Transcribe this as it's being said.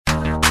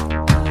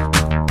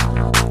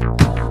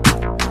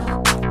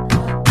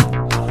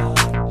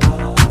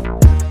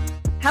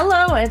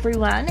Hello,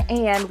 everyone,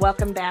 and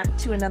welcome back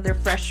to another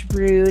fresh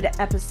brewed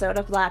episode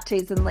of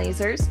Lattes and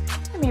Lasers.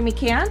 I'm Amy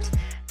Cant,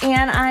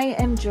 and I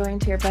am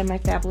joined here by my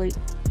fabulous,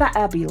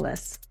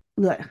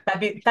 bleh,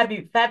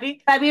 fabulous,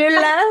 Baby.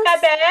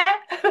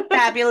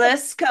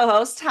 fabulous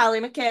co-host, Holly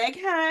McKeag.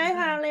 Hi,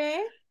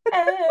 Holly.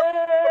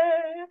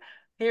 Hey,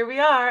 here we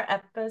are,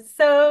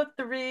 episode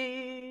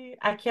 3.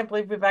 I can't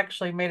believe we've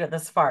actually made it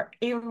this far.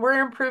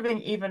 We're improving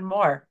even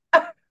more.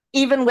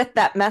 Even with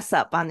that mess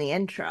up on the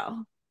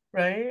intro.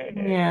 Right,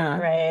 Yeah.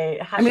 right.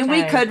 I mean,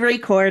 we Hashtag, could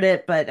record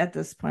it, but at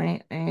this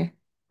point, eh.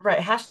 right.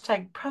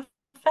 Hashtag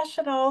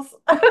professionals.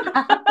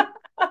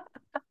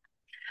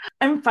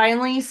 I'm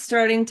finally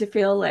starting to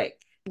feel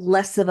like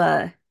less of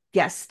a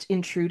guest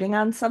intruding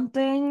on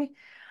something.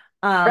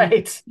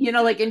 Right.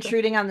 Like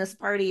intruding on this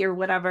party or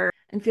whatever,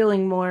 and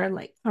feeling more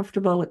like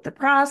comfortable with the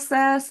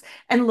process.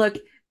 And look,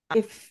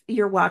 if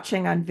you're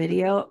watching on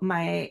video,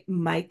 my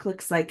mic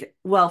looks like,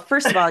 well,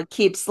 first of all, it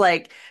keeps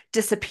like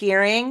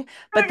disappearing,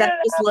 but then Okay.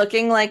 it's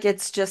looking like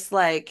it's just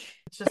like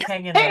It's just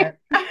hanging there.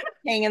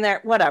 hanging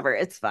there. Whatever,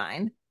 it's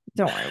fine.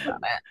 Don't worry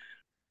about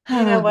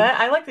You know it. what?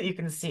 I like that you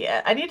can see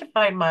it. I need to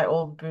find my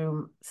old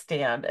boom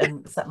stand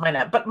and set mine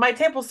up. But my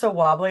table's so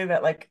wobbly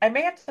that like I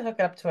may have to hook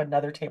it up to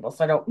another table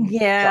so I don't drop.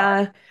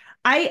 Yeah.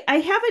 I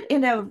have it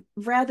in a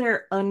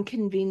rather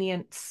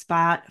inconvenient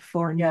spot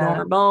for Yeah,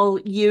 normal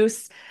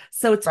use.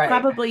 So it's right.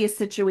 probably a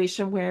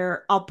situation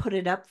where I'll put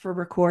it up for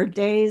record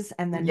days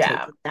and then take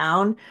Yeah, it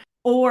down.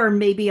 Or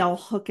maybe I'll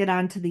hook it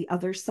onto the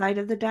other side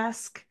of the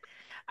desk.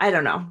 I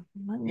don't know.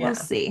 We'll yeah.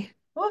 see.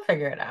 We'll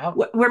figure it out.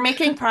 We're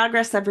making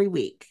progress every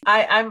week.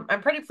 I'm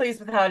pretty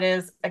pleased with how it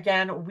is.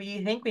 Again,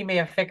 we think we may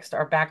have fixed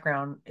our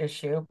background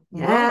issue.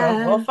 We don't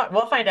know. Yeah.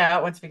 We'll find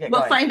out once we get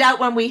We'll going. find out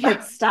when we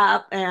hit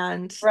stop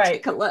and take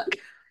Right. a look.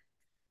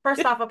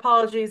 First off,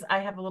 apologies. I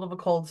have a little of a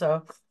cold,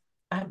 so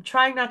I'm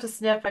trying not to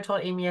sniff. I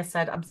told Amy, I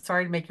said, I'm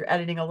sorry to make your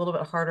editing a little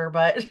bit harder,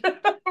 but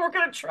we're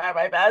gonna try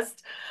my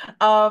best.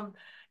 Um,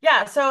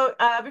 yeah, so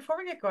before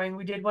we get going,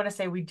 we did want to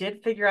say we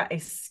did figure out a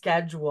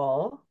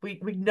schedule. We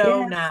know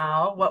Yes.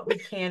 now what we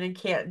can and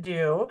can't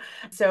do.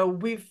 So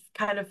we've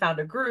kind of found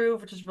a groove,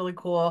 which is really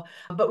cool.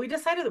 But we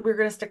decided that we are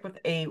going to stick with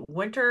a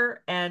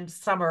winter and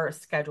summer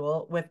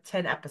schedule with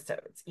 10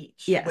 episodes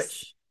each, Yes.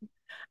 which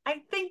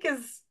I think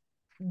is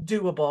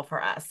doable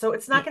for us. So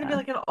it's not going to be Yeah.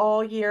 like an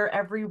all year,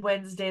 every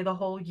Wednesday, the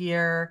whole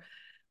year.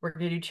 We're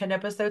going to do 10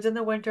 episodes in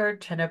the winter,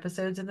 10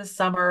 episodes in the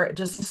summer. It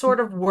just sort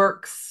of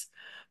works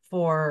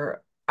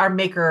for our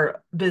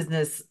maker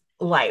business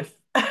life.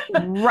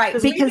 Right,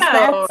 Because we because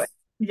know,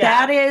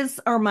 that yeah,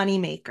 is our money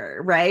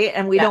maker, right?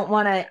 And we yeah, don't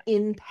want to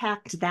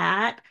impact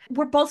that.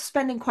 We're both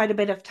spending quite a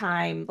bit of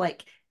time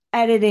like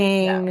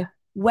editing, yeah,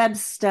 web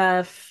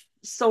stuff,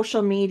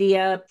 social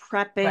media,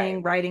 prepping,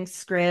 right. writing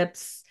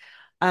scripts,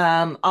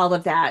 all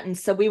of that. And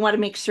so we want to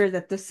make sure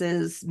that this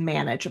is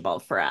manageable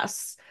for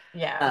us,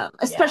 Yeah, yeah.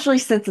 especially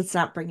since it's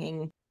not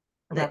bringing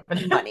the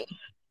Rapid. money,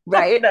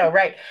 right? No,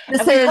 right. This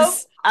And we hope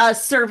is a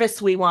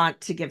service we want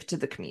to give to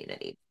the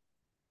community.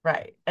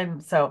 right.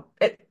 And so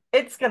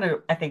it's gonna,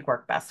 I think,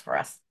 work best for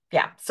us.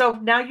 Yeah. So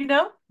now you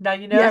know. Now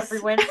you know every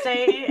Yes.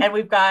 Wednesday. And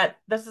we've got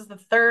this is the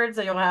third,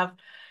 so you'll have,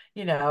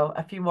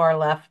 a few more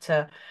left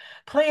to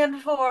plan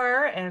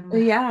for. And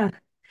Yeah.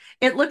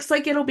 It looks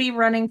like it'll be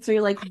running through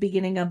like the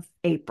beginning of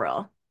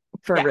April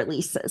for yeah,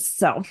 releases.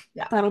 So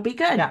yeah, that'll be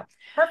good. yeah.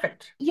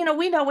 Perfect.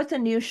 We know with a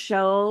new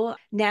show,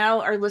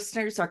 now our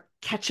listeners are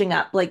catching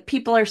up. Like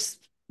people are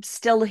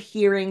still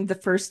hearing the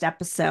first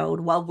episode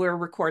while we're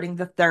recording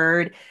the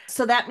third.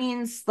 So that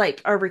means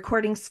like our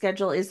recording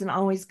schedule isn't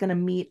always going to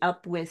meet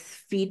up with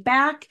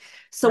feedback.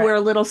 So we're Right.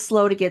 a little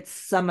slow to get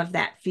some of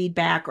that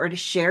feedback or to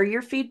share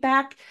your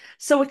feedback.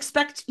 So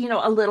expect,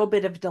 a little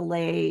bit of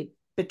delay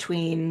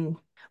between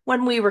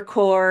when we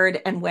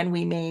record and when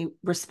we may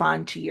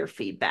respond to your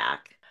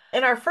feedback.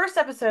 In our first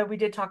episode, we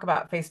did talk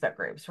about Facebook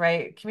groups,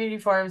 right? Community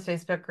forums,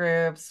 Facebook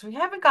groups. We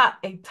haven't got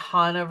a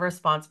ton of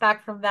response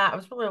back from that. I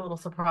was really a little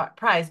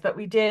surprised, but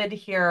we did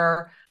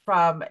hear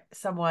from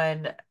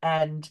someone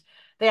and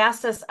they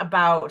asked us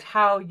about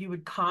how you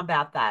would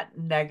combat that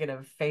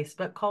negative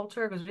Facebook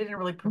culture because we didn't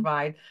really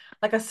provide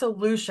like a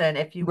solution,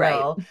 if you Right.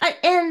 will.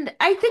 And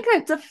I think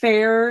that's a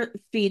fair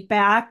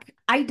feedback.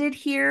 I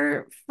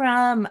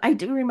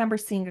do remember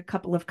seeing a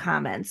couple of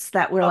comments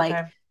that were like,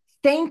 Okay.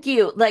 thank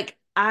you. Like,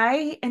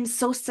 I am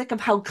so sick of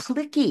how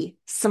clicky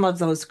some of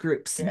those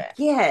groups Yeah.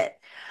 get.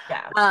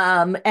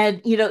 Yeah.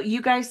 And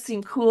you guys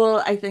seem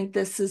cool. I think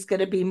this is going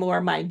to be more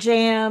my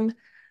jam.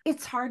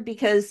 It's hard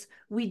because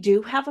we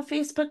do have a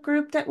Facebook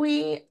group that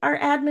we are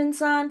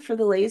admins on for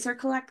the Laser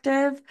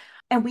Collective,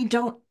 and we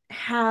don't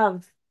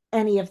have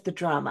any of the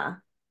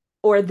drama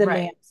or the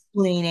Right.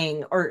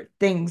 mansplaining or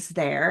things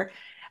there.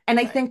 And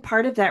I Right. think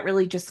part of that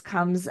really just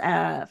comes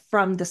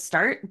from the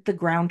start, the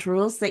ground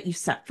rules that you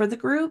set for the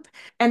group,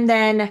 and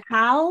then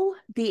how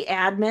the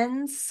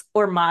admins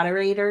or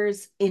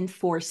moderators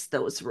enforce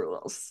those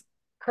rules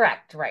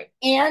Correct. Right.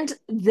 and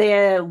Right.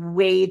 the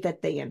way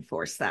that they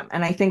enforce them.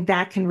 And I think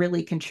that can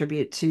really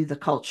contribute to the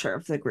culture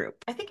of the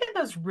group. I think in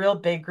those real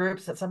big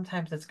groups that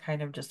sometimes it's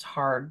kind of just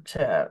hard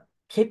to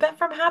keep that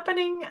from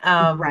happening.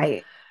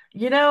 Right.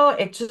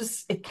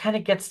 It kind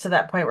of gets to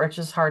that point where it's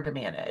just hard to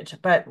manage.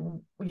 But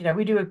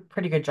we do a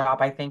pretty good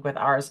job, I think, with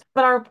ours.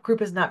 But our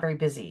group is not very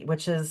busy,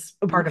 which is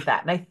part of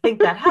that. And I think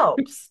that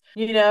helps.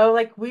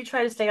 Like we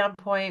try to stay on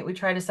point, we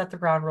try to set the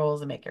ground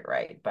rules and make it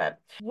right. But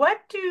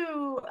what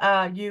do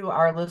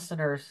our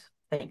listeners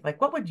think? Like,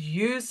 what would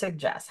you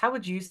suggest? How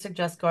would you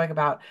suggest going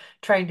about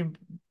trying to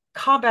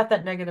combat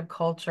that negative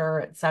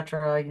culture, et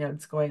cetera,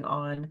 it's going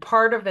on?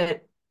 Part of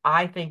it,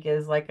 I think,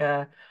 is like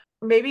a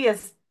maybe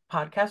as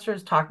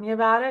podcasters talking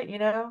about it, we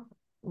just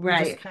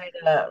Right. kind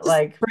of Just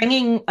like,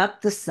 bringing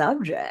up the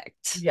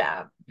subject.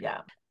 yeah,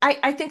 yeah,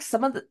 I think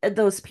some of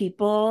those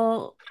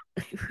people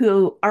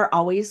who are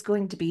always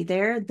going to be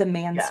there, the yeah,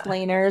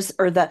 mansplainers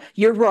or the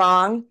you're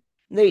wrong,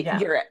 yeah,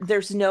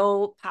 there's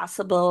no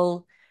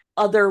possible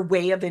other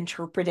way of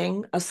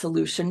interpreting a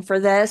solution for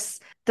this.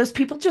 Those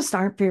people just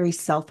aren't very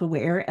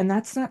self-aware, and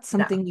that's not no,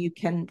 something you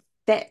can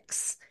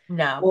fix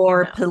no,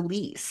 or no,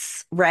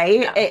 police,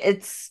 right? no,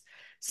 It's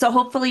so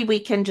hopefully we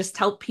can just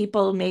help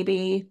people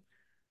maybe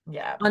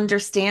yeah,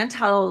 understand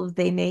how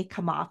they may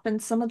come off in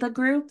some of the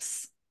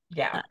groups.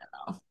 yeah. I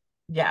don't know.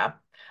 Yeah,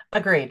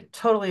 agreed.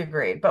 Totally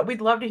agreed. But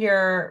we'd love to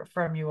hear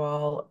from you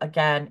all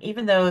again.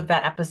 Even though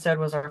that episode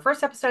was our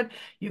first episode,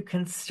 you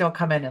can still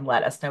come in and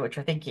let us know what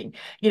you're thinking.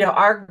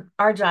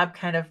 Our job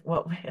kind of,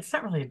 well, it's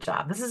not really a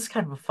job. This is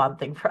kind of a fun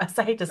thing for us.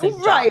 I hate to say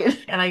job.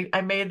 Right. And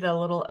I made a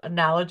little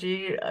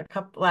analogy a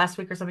couple last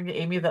week or something to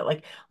Amy that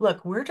like,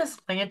 look, we're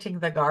just planting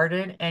the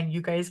garden and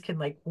you guys can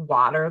like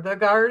water the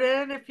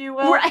garden, if you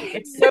will. Right.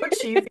 It's so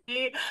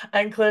cheesy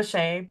and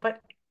cliche,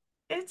 but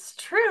it's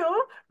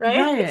true, right?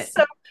 Right.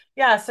 So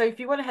yeah, so if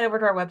you want to head over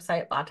to our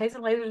website,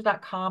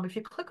 lattesandlasers.com, if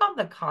you click on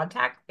the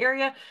contact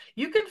area,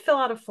 you can fill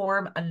out a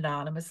form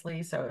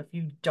anonymously. So if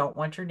you don't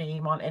want your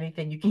name on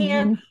anything, you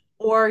can, Hmm.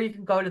 or you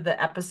can go to the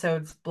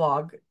episodes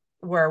blog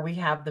where we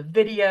have the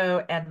video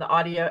and the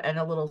audio and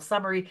a little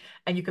summary,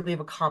 and you can leave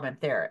a comment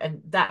there.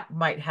 And that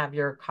might have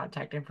your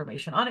contact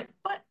information on it.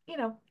 But,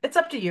 it's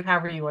up to you,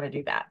 however you want to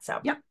do that. So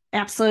Yep,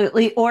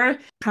 absolutely. Or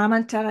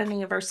comment on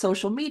any of our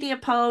social media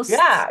posts.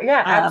 yeah,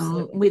 yeah,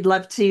 absolutely. We'd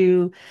love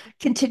to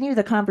continue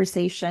the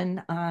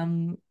conversation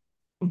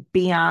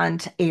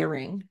beyond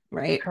airing,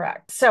 right?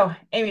 Correct. So,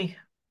 Amy,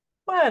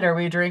 what are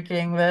we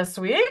drinking this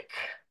week?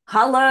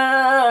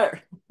 Holler,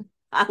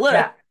 holler.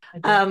 Yeah,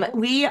 I do.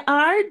 We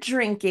are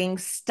drinking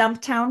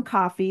Stumptown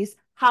Coffee's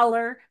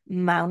Holler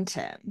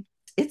Mountain.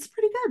 It's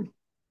pretty good.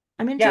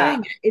 I'm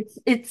enjoying Yeah. it.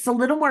 It's a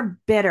little more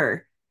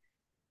bitter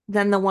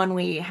than the one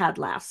we had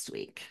last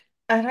week.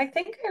 And I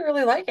think I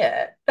really like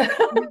it.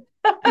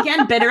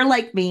 Again, bitter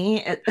like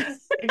me.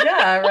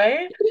 Yeah,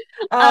 right.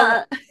 Um,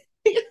 uh,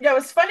 yeah, it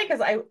was funny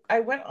because I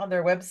went on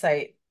their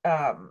website.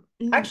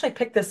 Actually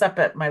picked this up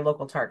at my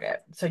local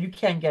Target, so you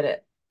can get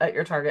it at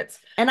your Targets.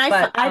 and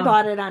But I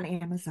bought it on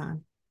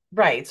Amazon.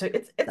 right, so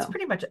it's So,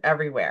 pretty much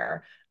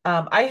everywhere.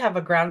 I have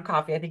a ground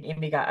coffee. I think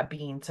Amy got a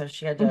bean, so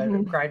she had to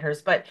mhm. grind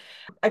hers. But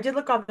I did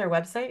look on their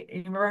website. You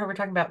remember how we're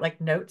talking about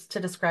like notes to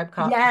describe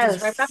coffee? Yes,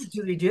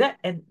 Do they do that?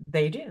 And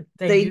they do.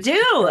 They they use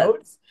do.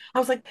 notes. I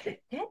was like,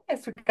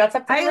 yes, we got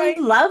something I right.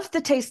 love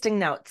the tasting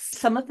notes.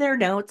 Some of their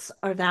notes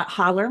are that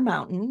Holler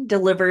Mountain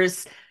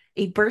delivers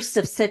a burst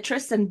of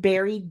citrus and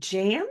berry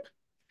jam,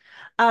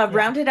 Yeah,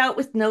 rounded out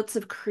with notes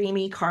of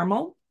creamy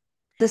caramel.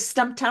 The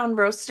Stumptown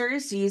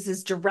Roasters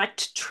uses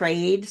direct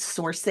trade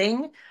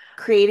sourcing,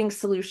 creating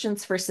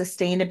solutions for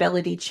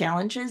sustainability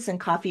challenges in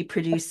coffee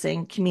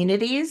producing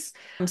communities.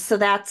 So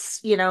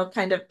that's,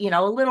 kind of,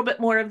 a little bit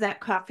more of that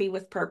coffee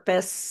with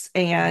purpose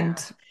and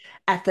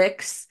yeah,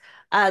 ethics.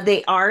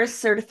 They are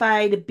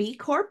certified B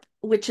Corp,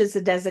 which is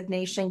a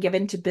designation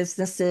given to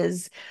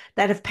businesses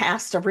that have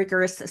passed a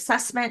rigorous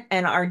assessment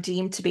and are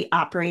deemed to be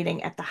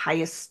operating at the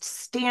highest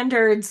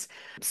standards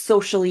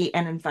socially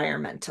and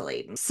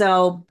environmentally.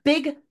 So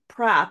big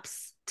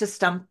props to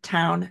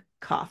Stumptown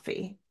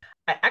Coffee.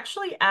 I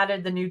actually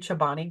added the new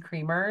Chobani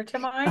creamer to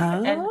mine,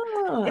 and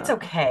it's Oh,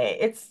 okay.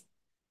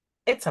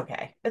 It's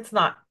okay. It's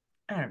not,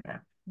 I don't know.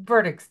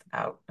 Verdict's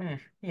out.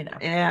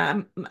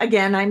 yeah.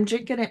 Again, I'm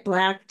drinking it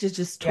black to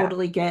just Yeah.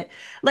 totally get,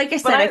 like I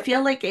But said, I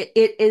feel like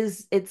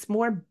it's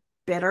more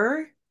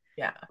bitter.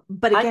 yeah.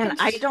 But I again, can,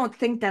 I don't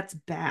think that's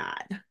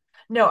bad.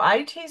 no,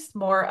 I taste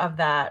more of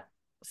that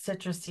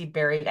citrusy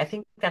berry. I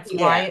think that's why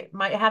Yeah. it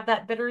might have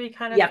that bittery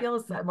kind of Yep. feel,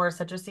 is that more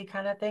citrusy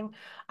kind of thing.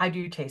 I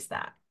do taste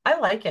that. I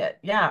like it.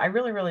 Yeah, I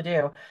really, really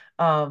do.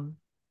 Um,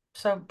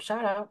 so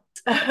shout out.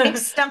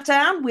 Thanks,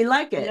 Stumptown. We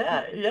like it.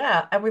 Yeah,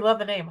 yeah. And we love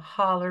the name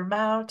Holler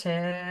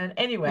Mountain.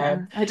 Anyway,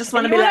 Yeah. I just if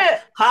want to you be want like,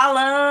 to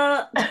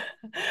holla.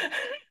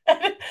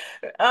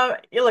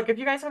 look, if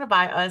you guys want to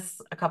buy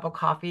us a cup of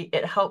coffee,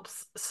 it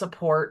helps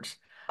support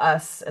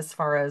us as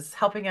far as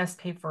helping us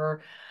pay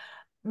for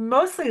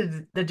mostly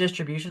the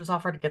distribution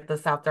software to get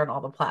this out there on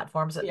all the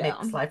platforms. It Yeah.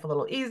 makes life a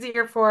little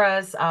easier for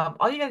us.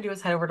 All you got to do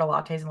is head over to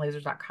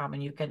lattesandlasers.com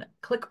and you can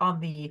click on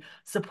the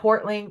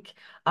support link.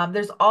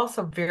 There's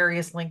also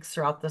various links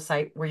throughout the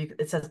site where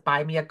it says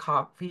buy me a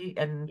coffee,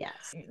 and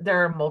Yes.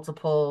 there are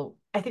multiple.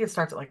 I think it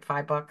starts at like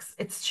 $5.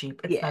 It's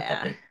cheap. It's not that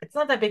Yeah. big. It's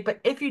not that big,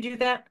 but if you do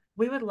that,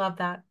 we would love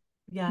that.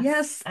 Yes.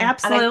 Yes, And I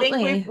think we've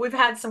absolutely. we've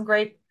had some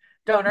great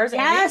donors,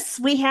 Amy. Yes,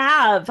 we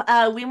have.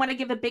 We want to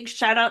give a big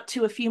shout out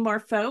to a few more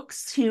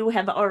folks who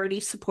have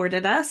already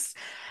supported us.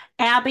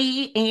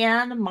 Abby,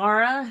 Ann,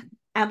 Mara,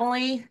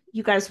 Emily,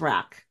 you guys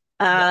rock.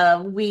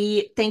 Yeah.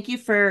 We thank you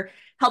for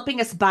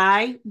helping us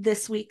buy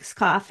this week's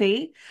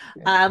coffee.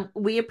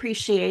 We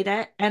appreciate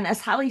it. And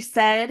as Holly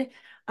said,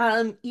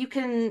 you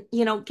can,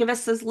 give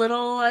us as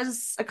little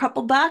as a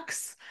couple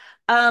bucks.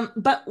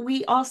 But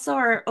we also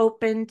are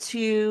open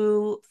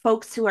to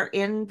folks who are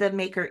in the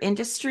maker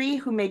industry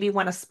who maybe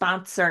want to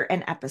sponsor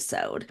an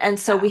episode. And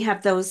so we Yeah.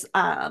 have those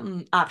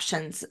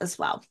options as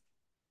well.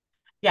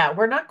 Yeah,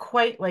 we're not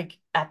quite like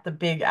at the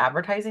big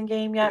advertising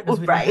game yet because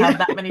we don't have Right.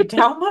 that many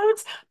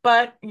downloads,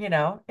 but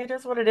it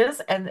is what it is,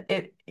 and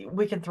it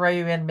we can throw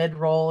you in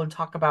mid-roll and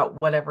talk about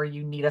whatever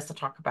you need us to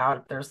talk about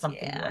if there's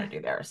something you want Yeah. to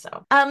do there.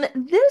 So,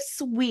 This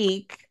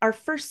week, our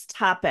first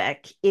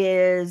topic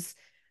is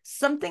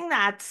something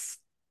that's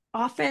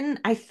often,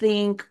 I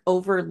think,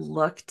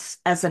 overlooked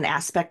as an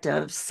aspect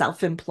of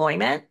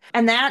self-employment,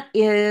 and that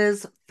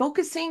is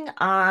focusing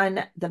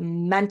on the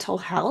mental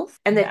health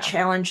and the yeah.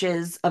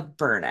 challenges of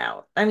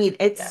burnout. I mean,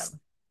 Yeah. it's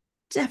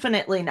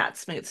definitely not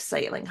smooth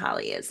sailing,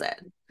 Holly, is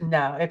it?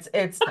 No,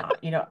 it's not.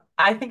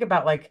 I think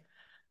about like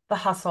the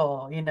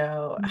hustle,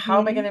 how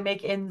am I going Hmm. to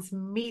make ends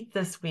meet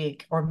this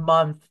week or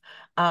month?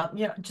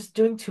 Just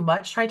doing too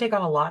much, trying to take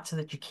on a lot so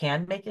that you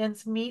can make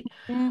ends meet.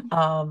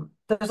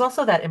 There's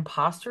also that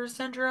imposter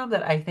syndrome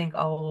that I think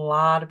a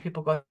lot of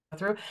people go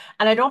through.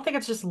 And I don't think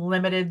it's just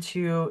limited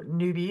to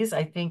newbies.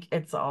 I think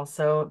it's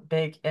also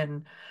big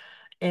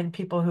in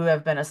people who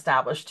have been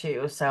established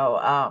too.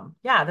 So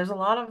yeah, there's a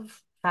lot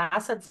of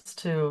facets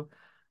to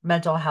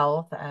mental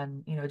health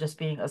and just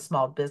being a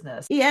small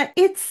business. Yeah,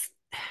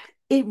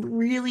 it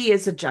really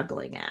is a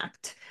juggling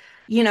act.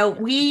 Yeah.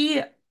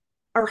 We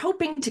are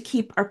hoping to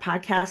keep our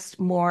podcast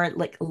more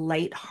like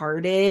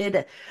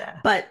lighthearted, Yeah.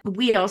 but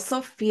we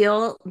also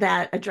feel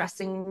that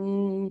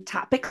addressing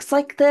topics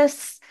like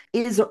this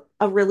is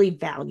a really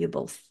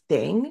valuable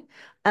thing.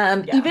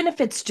 Yeah. Even if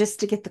it's just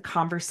to get the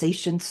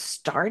conversation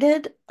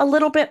started a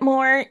little bit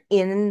more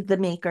in the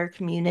maker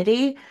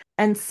community.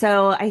 And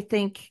so I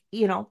think,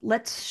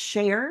 let's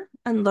share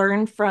and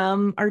learn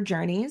from our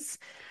journeys.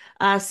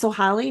 So,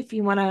 Holly, if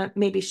you want to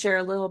maybe share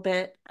a little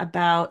bit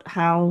about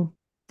how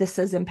this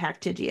has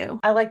impacted you.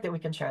 I like that we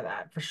can share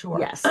that for sure.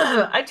 Yes.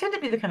 I tend to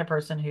be the kind of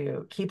person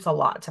who keeps a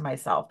lot to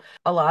myself.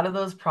 A lot of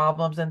those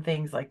problems and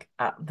things like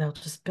they'll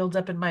just build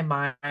up in my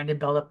mind and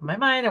build up in my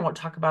mind. I won't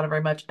talk about it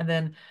very much. And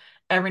then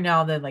every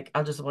now and then, like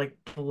I'll just like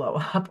blow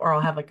up or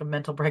I'll have like a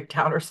mental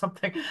breakdown or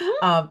something.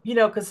 Hmm.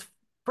 Because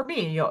for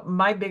me,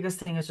 my biggest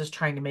thing is just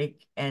trying to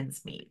make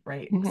ends meet,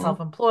 right? Hmm.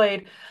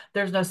 Self-employed,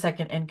 there's no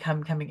second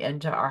income coming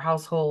into our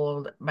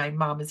household. My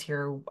mom is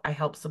here. I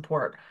help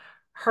support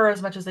her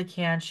as much as I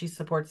can. She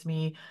supports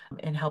me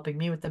in helping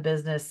me with the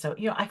business. So,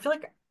 I feel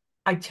like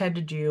I tend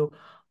to do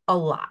a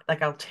lot.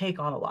 Like I'll take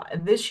on a lot.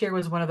 And this year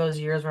was one of those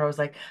years where I was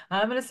like,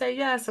 I'm going to say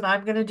yes and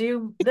I'm going to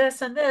do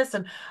this and this.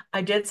 And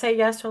I did say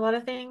yes to a lot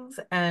of things.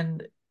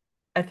 And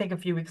I think a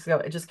few weeks ago,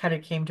 it just kind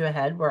of came to a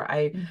head where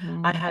I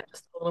Hmm. had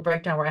just a little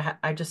breakdown where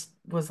I just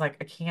was like,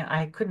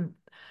 I couldn't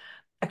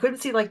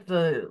see like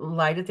the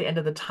light at the end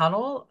of the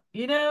tunnel.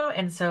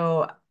 And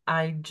so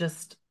I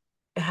just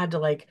had to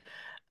like,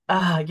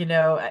 I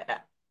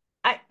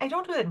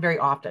don't do it very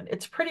often.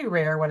 It's pretty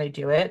rare when I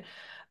do it.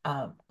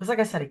 Because like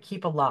I said, I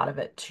keep a lot of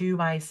it to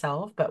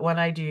myself. But when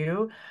I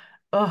do,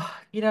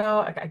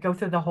 I go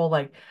through the whole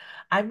like,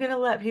 I'm gonna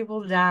let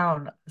people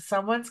down.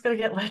 Someone's gonna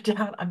get let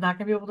down. I'm not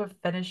gonna be able to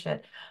finish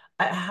it.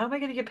 How am I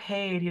gonna get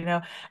paid?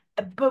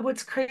 But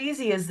what's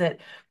crazy is that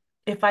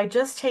if I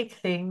just take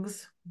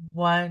things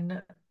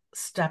one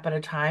step at a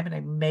time and I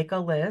make a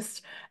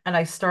list and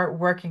I start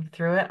working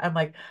through it, I'm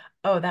like,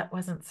 oh, that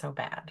wasn't so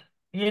bad.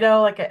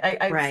 Like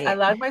I Right.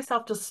 allowed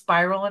myself to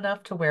spiral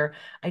enough to where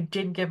I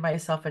didn't give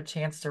myself a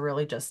chance to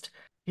really just,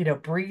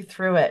 breathe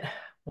through it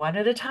one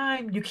at a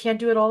time. You can't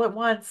do it all at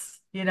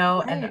once.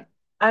 And Right.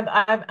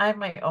 I'm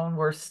my own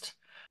worst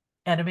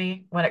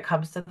enemy when it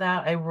comes to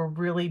that. I will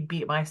really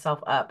beat myself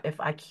up if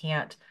I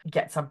can't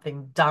get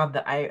something done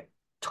that I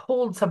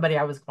told somebody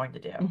I was going to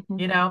do. Hmm.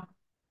 You know, I've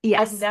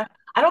Yes. never,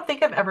 I don't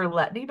think I've ever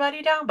let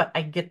anybody down, but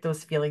I get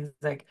those feelings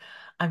like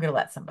I'm gonna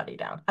let somebody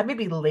down. I may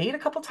be late a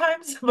couple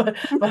times, but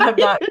I'm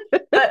not.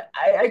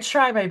 I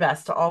try my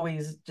best to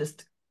always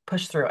just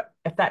push through it.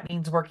 If that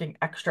means working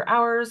extra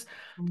hours,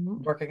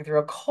 Mhm. working through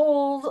a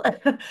cold,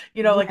 like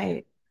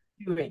Right.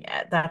 doing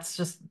it.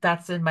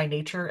 That's in my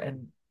nature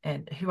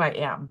and who I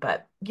am.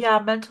 But yeah,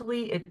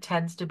 mentally it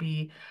tends to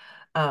be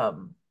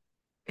um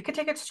it can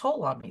take its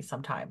toll on me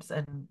sometimes.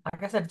 And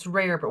like I said, it's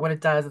rare, but when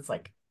it does, it's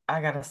like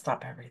I gotta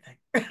stop everything.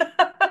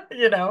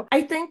 you know?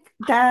 I think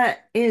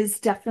that is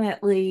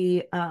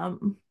definitely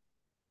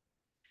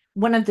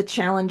one of the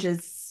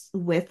challenges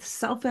with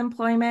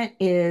self-employment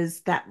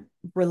is that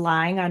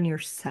relying on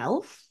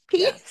yourself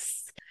Yes.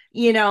 piece.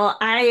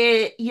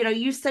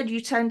 You said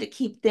you tend to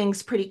keep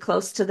things pretty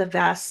close to the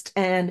vest,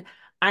 and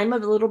I'm a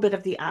little bit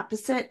of the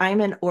opposite.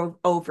 I'm an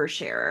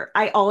oversharer.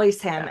 I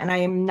always am, Yeah. and I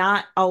am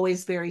not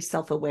always very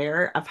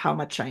self-aware of how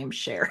much I am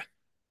sharing.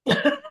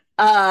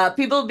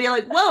 People will be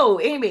like, "Whoa,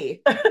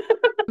 Amy."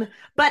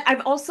 But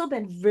I've also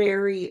been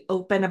very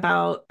open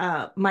about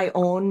my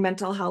own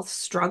mental health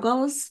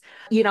struggles.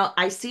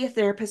 I see a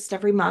therapist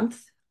every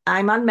month.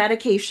 I'm on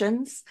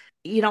medications.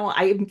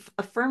 I'm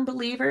a firm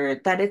believer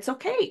that it's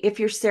okay if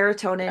your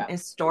serotonin Yeah.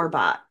 is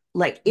store-bought.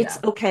 Like, it's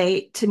Yeah.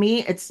 okay. To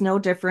me, it's no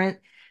different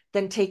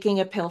than taking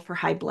a pill for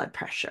high blood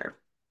pressure,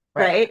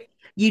 Right. right?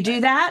 You do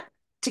Right. that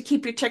to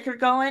keep your ticker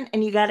going,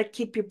 and you got to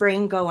keep your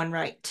brain going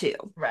right too.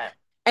 Right.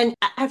 And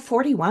at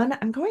 41,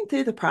 I'm going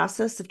through the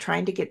process of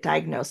trying to get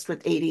diagnosed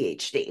with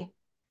ADHD.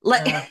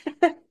 Like,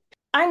 Uh,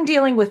 I'm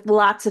dealing with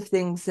lots of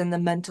things in the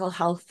mental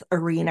health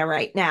arena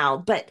right now,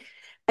 but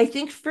I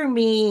think for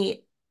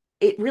me,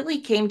 it really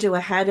came to a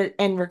head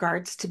in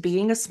regards to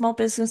being a small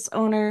business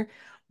owner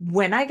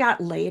when I got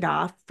laid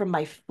off from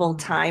my mm.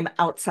 full-time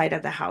outside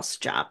of the house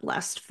job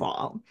last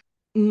fall.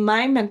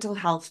 My mental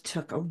health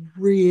took a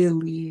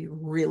really,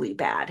 really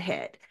bad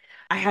hit.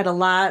 I had a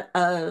lot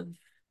of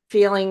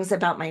feelings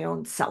about my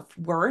own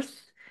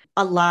self-worth,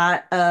 a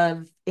lot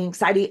of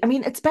anxiety. I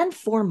mean, it's been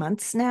 4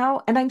 months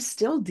now, and I'm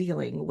still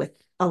dealing with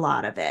a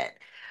lot of it.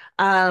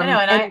 I know,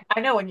 and And I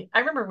know I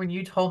remember when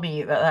you told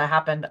me that that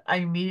happened, I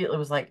immediately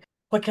was like,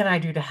 what can I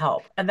do to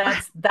help? And and I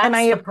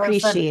that's the person,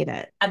 appreciate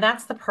it. and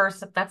that's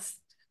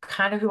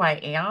kind of who I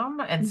am.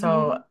 And so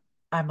Mhm.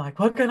 I'm like,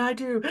 what can I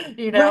do?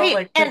 Right.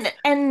 Like this.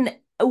 And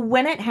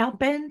when it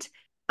happened,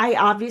 I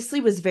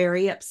obviously was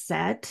very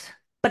upset,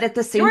 but at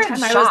the You same were in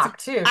time, I was shock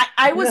too.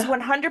 I was Yeah.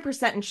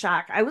 100% in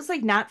shock. I was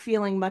like not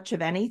feeling much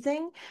of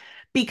anything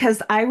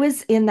because I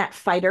was in that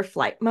fight or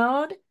flight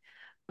mode.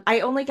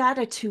 I only got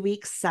a 2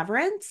 week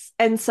severance.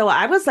 And so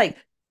I was like,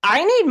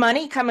 I need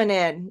money coming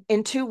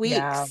in 2 weeks.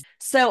 Yeah.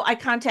 So I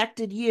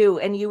contacted you,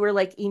 and you were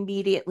like,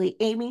 immediately,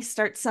 Amy,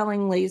 start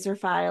selling laser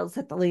files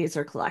at the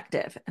Laser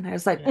Collective. And I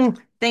was like, Yeah.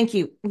 thank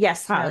you.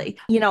 Yes, Yeah. Holly.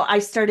 I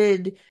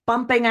started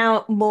bumping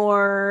out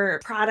more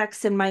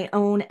products in my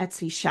own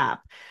Etsy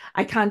shop.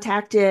 I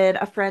contacted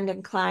a friend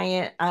and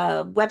client,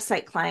 a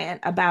website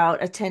client,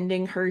 about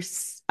attending her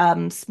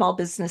small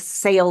business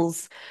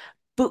sales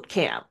boot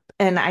camp,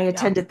 and I Yeah.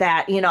 attended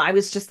that. I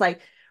was just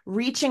like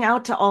reaching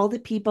out to all the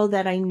people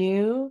that I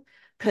knew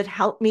could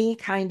help me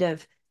kind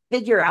of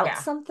figure out Yeah.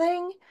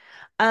 something.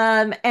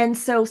 And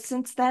so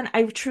since then,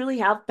 I truly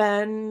have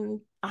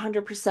been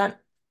 100%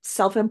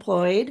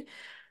 self-employed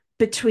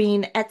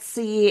between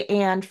Etsy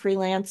and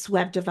freelance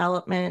web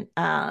development,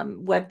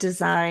 web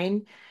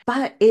design.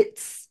 But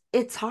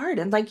it's hard.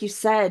 And like you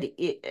said,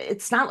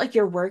 it's not like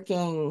you're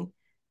working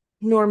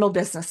normal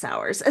business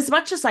hours. As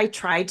much as I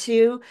try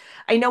to,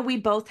 I know we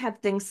both have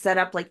things set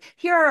up like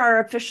here are our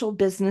official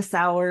business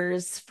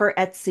hours for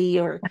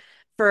Etsy or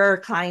for our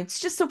clients,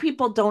 just so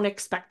people don't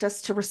expect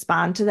us to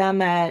respond to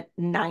them at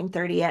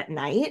 9:30 at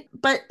night.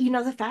 But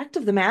the fact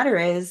of the matter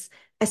is,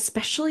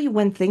 especially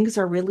when things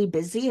are really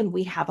busy and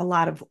we have a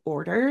lot of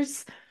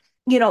orders,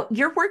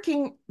 you're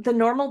working the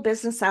normal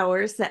business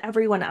hours that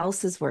everyone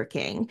else is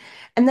working.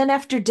 And then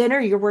after dinner,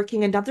 you're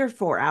working another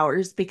 4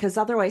 hours because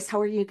otherwise,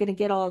 how are you going to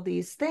get all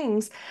these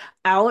things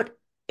out?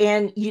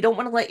 And you don't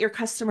want to let your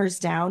customers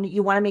down.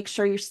 You want to make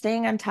sure you're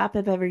staying on top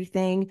of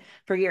everything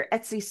for your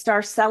Etsy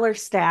star seller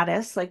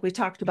status, like we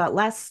talked about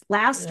last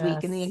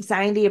week, and the Yes.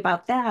 anxiety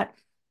about that.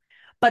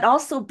 But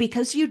also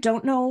because you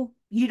don't know,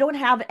 you don't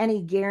have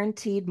any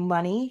guaranteed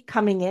money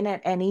coming in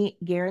at any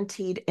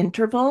guaranteed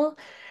interval.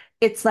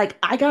 It's like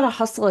I gotta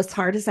hustle as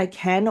hard as I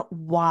can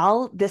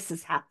while this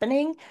is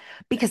happening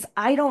because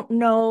I don't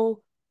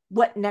know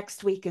what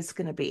next week is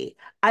going to be.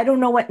 I don't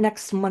know what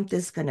next month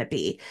is going to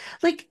be.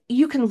 Like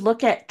you can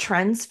look at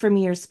trends from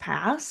years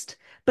past,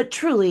 but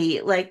truly,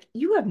 like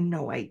you have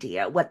no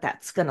idea what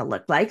that's going to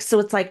look like. So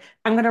it's like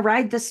I'm going to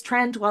ride this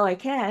trend while I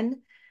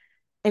can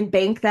and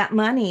bank that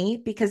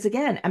money because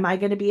again, am I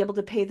going to be able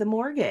to pay the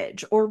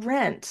mortgage or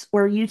rent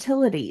or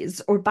utilities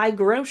or buy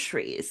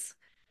groceries?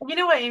 You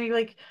know what, Amy?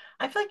 Like,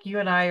 I feel like you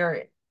and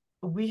I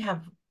we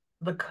have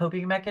the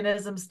coping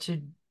mechanisms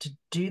to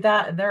do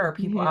that. And there are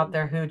people out Hmm.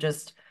 there who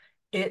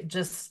it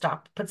just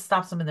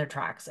stops them in their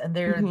tracks, and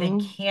they Hmm.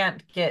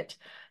 can't get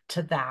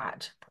to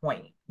that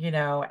point,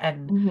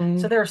 And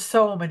so Hmm. there are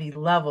so many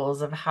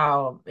levels of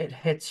how it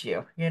hits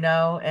you,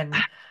 and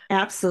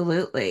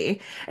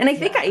Absolutely. And I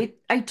think yeah.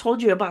 I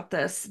told you about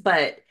this,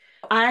 but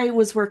I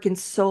was working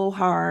so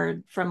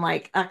hard from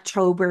like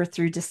October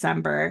through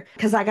December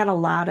because I got a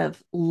lot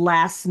of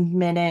last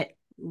minute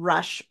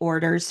rush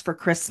orders for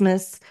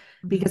Christmas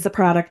because Mhm. the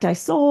product I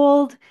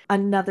sold,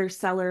 another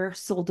seller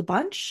sold a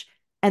bunch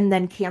and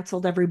then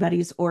canceled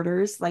everybody's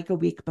orders like a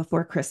week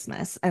before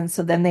Christmas. And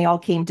so then they all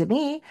came to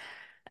me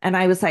And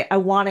I was like, I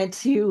wanted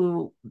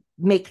to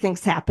make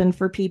things happen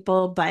for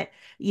people, but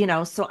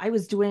so I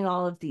was doing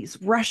all of these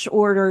rush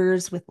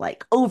orders with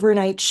like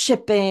overnight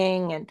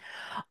shipping and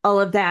all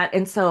of that.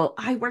 And so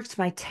I worked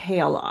my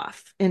tail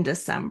off in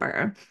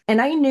December.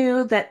 And I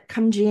knew that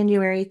come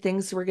January,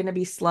 things were going to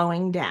be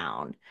slowing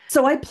down.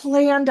 So I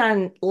planned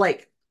on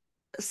like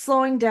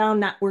slowing down,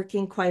 not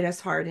working quite as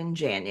hard in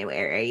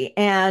January.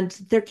 And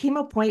there came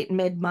a point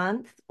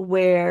mid-month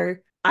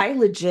where I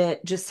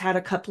legit just had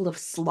a couple of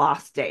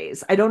sloth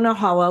days. I don't know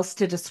how else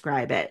to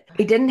describe it.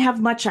 I didn't have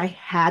much I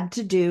had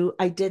to do.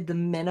 I did the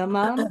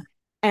minimum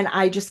and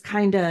I just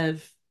kind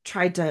of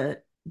tried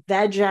to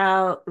veg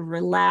out,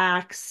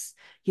 relax,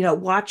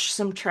 watch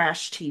some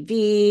trash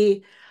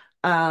TV.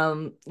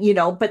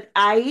 But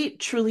I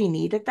truly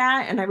needed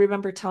that. And I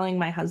remember telling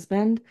my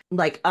husband,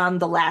 like on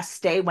the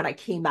last day when I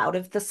came out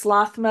of the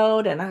sloth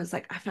mode, and I was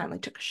like, I finally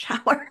took a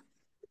shower.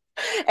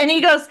 And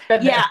he goes,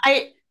 Been Yeah,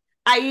 there.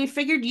 I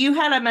figured you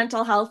had a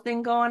mental health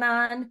thing going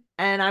on,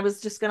 and I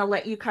was just gonna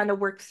let you kind of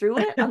work through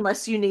it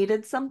unless you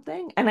needed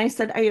something. And I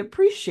said, I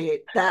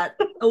appreciate that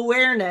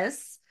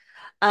awareness,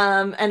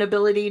 and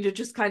ability to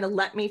just kind of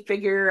let me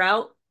figure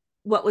out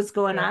what was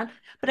going Yeah. on.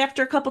 But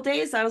after a couple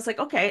days, I was like,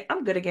 okay,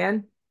 I'm good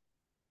again.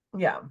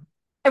 Yeah.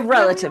 Yeah, we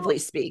Relatively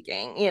all,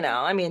 speaking,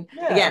 I mean,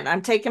 yeah. again,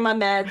 I'm taking my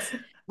meds.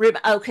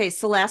 Okay,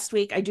 so last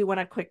week I do want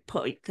to quick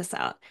point this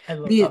out. I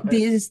love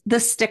it. The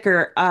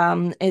sticker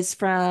is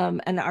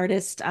from an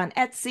artist on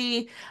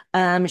Etsy.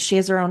 She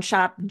has her own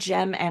shop,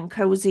 Gem and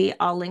Cozy.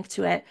 I'll link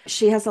to it.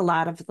 She has a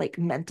lot of like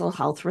mental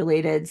health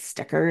related I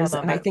stickers,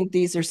 love and I it. think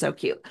these are so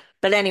cute.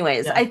 But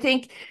anyways, Yeah. I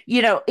think,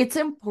 it's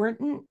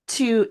important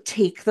to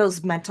take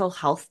those mental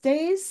health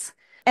days.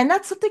 And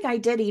that's something I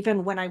did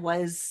even when I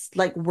was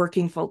like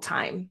working full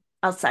time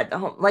outside the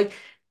home. Like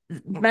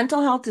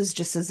mental health is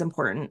just as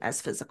important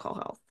as physical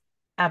health.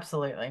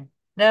 Absolutely.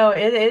 No,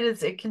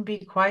 it can be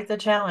quite the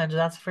challenge,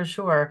 that's for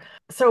sure.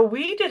 So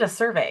we did a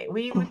survey.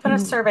 We put a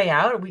Mhm. survey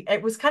out.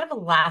 It was kind of a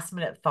last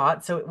minute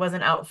thought, so it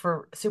wasn't out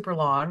for super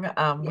long.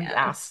 We Yeah.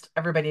 asked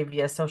everybody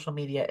via social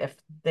media if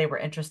they were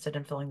interested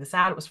in filling this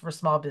out. It was for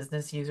small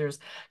business users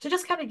to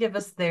just kind of give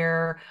us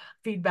their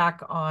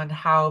feedback on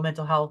how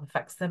mental health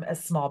affects them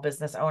as small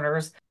business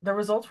owners. The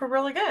results were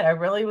really good. I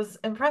really was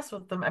impressed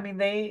with them. I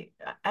mean, I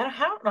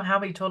don't know how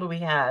many total we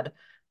had.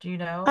 Do you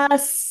know?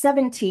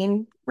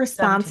 17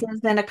 17.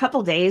 responses in a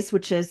couple days,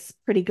 which is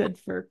pretty good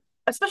for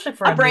Especially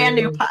for a a brand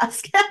new new,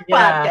 podcast.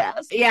 yeah,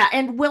 Yeah,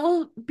 and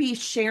we'll be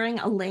sharing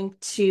a link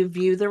to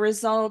view the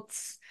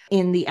results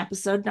in the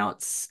episode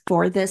notes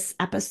for this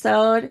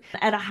episode.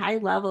 At a high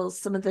level,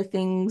 some of the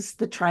things,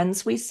 the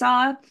trends we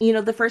saw,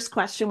 the first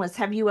question was,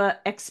 have you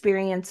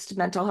experienced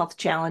mental health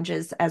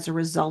challenges as a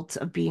result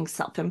of being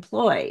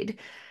self-employed?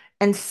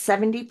 And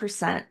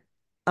 70%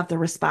 of the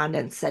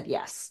respondents said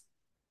yes.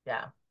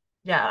 yeah,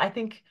 yeah. I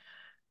think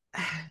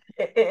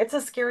it's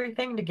a scary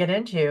thing to get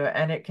into,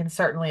 and it can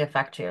certainly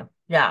affect you.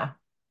 Yeah,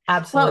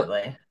 Well,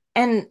 absolutely.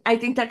 and I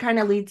think that kind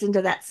of leads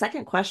into that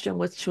second question,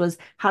 which was,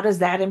 how does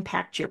that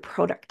impact your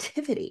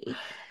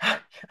productivity?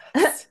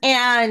 Yes.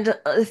 And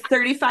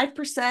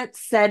 35%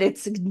 said it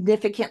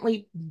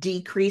significantly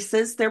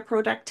decreases their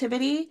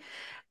productivity,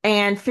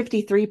 and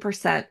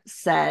 53%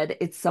 said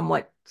it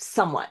somewhat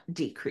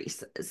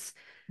decreases.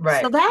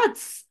 So Right.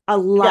 that's a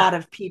lot Yeah.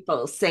 of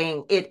people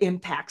saying it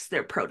impacts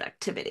their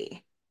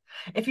productivity.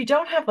 If you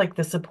don't have like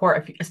the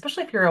support,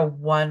 especially if you're a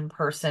one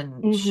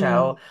person Hmm.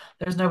 show,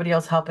 there's nobody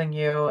else helping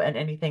you and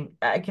anything,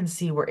 I can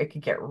see where it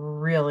could get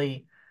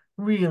really,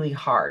 really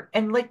hard.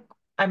 And like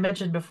I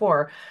mentioned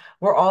before,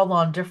 we're all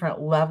on different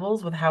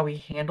levels with how we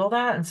handle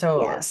that. And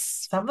so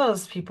Yes. some of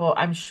those people,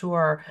 I'm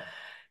sure,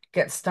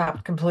 get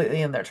stopped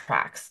completely in their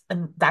tracks.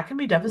 And that can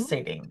be Mhm.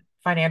 devastating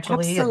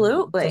financially and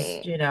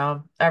just, Absolutely.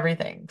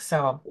 everything.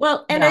 So,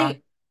 Well, and yeah,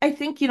 I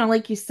think,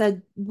 like you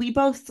said, we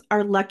both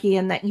are lucky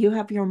in that you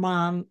have your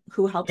mom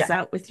who helps yeah,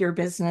 out with your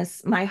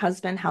business. My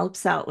husband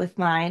helps out with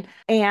mine.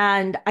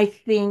 And I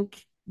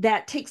think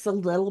that takes a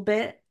little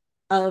bit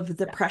of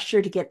the yeah,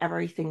 pressure to get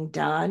everything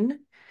done.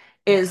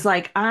 Is yeah,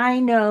 like, I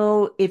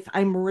know if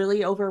I'm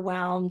really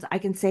overwhelmed, I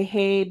can say,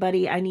 hey,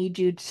 buddy, I need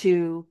you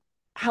to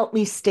help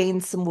me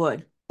stain some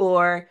wood.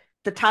 Or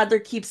the toddler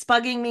keeps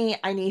bugging me.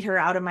 I need her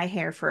out of my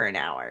hair for an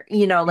hour.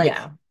 Like,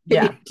 yeah,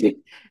 can you yeah,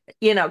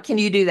 do, can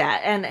you do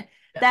that? And that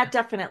yeah,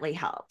 definitely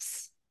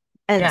helps.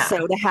 And yeah.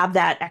 so to have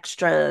that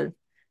extra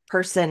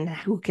person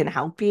who can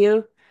help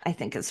you, I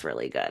think is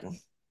really good.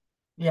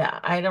 Yeah,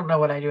 I don't know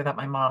what I do without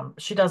my mom.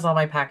 She does all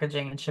my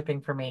packaging and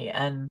shipping for me,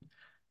 and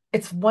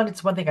it's one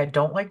thing I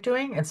don't like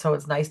doing, and so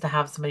it's nice to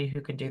have somebody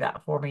who can do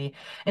that for me.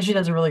 And she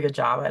does a really good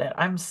job at it.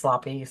 I'm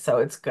sloppy, so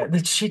it's good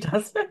that she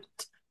does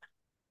it.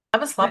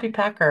 I'm a sloppy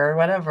packer or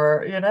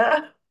whatever.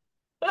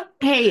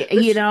 Hey,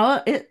 But she,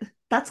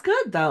 that's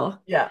good though.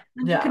 yeah,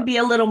 Then you can yeah. be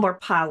a little more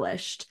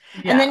polished.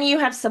 And then Yeah, you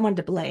have someone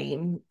to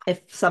blame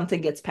if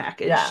something gets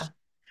packaged. yeah.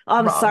 Oh,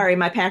 I'm Wrong. sorry,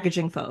 my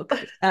packaging folks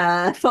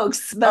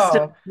must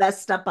have Oh,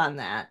 messed up on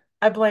that.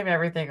 I blame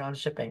everything on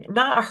shipping.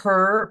 Not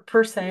her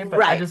per se, but I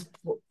Right. just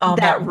on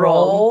That that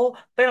role. role.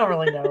 They don't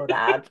really know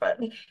that, but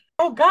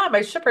oh God,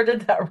 my shipper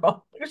did that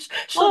wrong.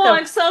 She'll Oh, go,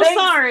 I'm so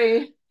thanks.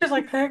 sorry. She's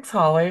like, thanks,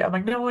 Holly. I'm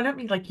like, no, I don't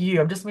mean like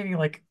you. I'm just meaning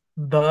like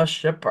the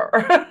shipper.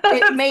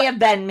 It may have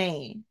been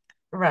me,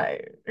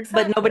 Right. but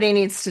Exactly. nobody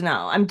needs to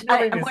know. Nobody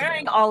I'm needs to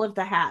wearing know. all of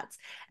the hats.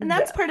 And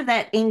that's Yeah. part of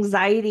that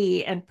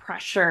anxiety and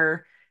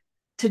pressure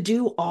to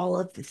do all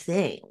of the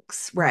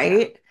things, Yeah.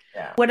 right?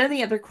 Yeah. One of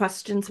the other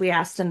questions we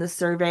asked in the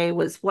survey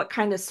was what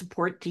kind of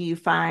support do you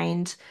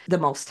find the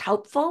most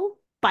helpful?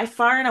 By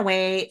far and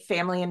away,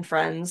 family and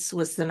friends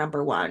was the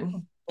number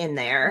one in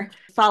there,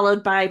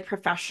 followed by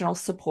professional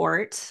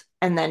support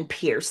and then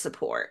peer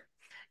support.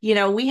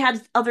 We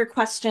had other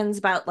questions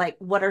about like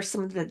what are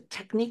some of the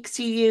techniques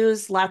you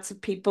use? Lots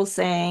of people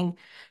saying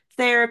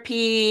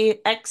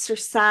therapy,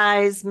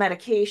 exercise,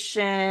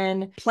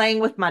 medication, playing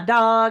with my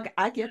dog.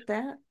 I get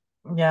that.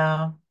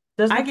 Yeah.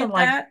 There's I nothing get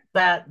like that.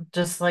 that,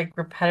 just like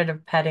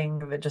repetitive petting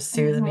that just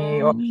soothes me.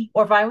 Mhm.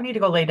 Or if I need to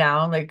go lay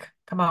down, like,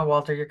 come on,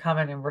 Walter, you're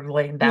coming and we're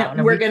laying Yeah, down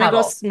and we're we gonna go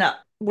cuddle. snug.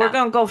 We're Yeah.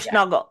 gonna go Yeah.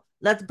 snuggle.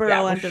 Let's Yeah,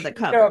 burrow we're under the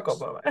snuggle covers.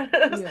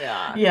 moments.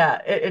 Yeah.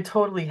 Yeah, it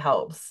totally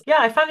helps. Yeah,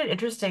 I found it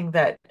interesting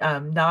that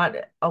not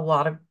a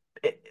lot of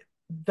it,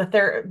 the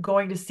ther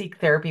going to seek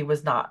therapy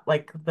was not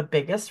like the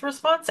biggest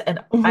response. And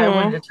I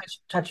wanted to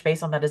Hmm. touch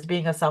base on that as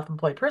being a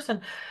self-employed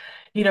person.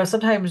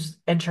 Sometimes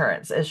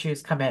insurance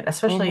issues come in,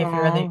 especially if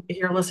Hmm. if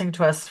you're listening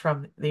to us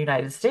from the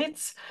United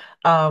States.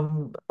 A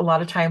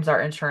lot of times our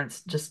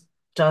insurance just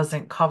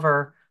doesn't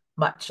cover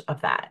much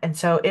of that. And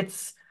so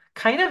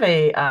kind of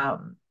a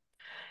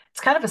it's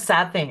kind of a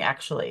sad thing,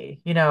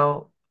 actually.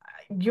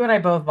 You and I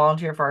both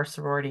volunteer for our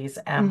sororities,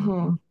 and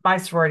Hmm. my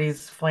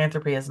sorority's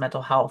philanthropy is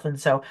mental health. And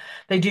so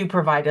they do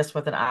provide us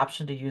with an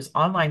option to use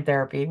online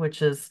therapy,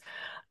 which is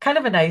kind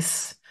of a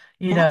nice,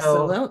 you know,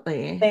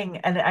 Absolutely. thing.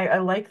 And I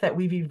like that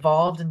we've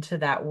evolved into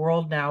that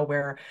world now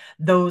where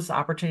those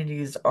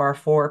opportunities are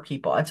for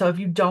people. And so if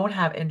you don't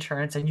have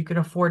insurance and you can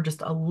afford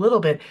just a little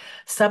bit,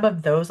 some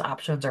of those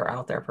options are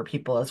out there for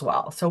people as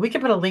well. So we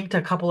can put a link to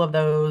a couple of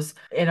those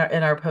in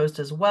our post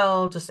as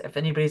well, just if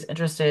anybody's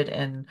interested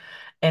in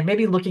and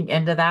maybe looking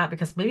into that,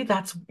 because maybe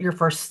that's your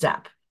first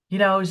step.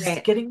 Just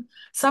Right. getting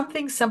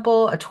something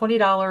simple, a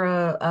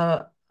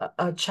 $20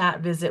 a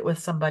chat visit with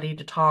somebody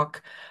to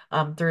talk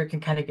through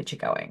can kind of get you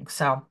going.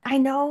 So I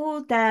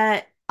know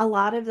that a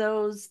lot of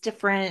those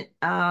different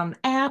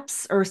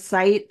apps or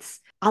sites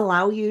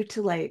allow you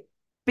to like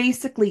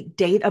basically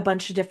date a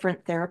bunch of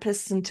different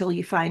therapists until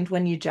you find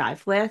one you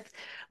jive with,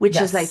 which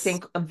is, I yes.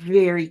 think, a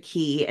very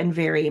key and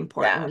very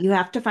important. Yeah. You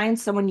have to find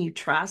someone you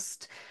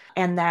trust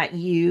and that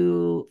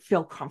you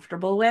feel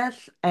comfortable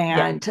with,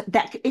 Yeah. and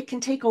that it can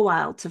take a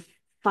while to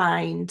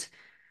find,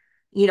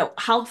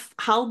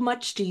 how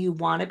much do you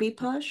want to be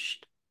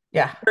pushed?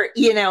 Yeah. Or,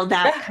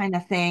 that Yeah. kind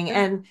of thing.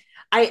 Yeah. And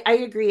I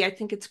agree. I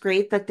think it's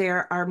great that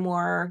there are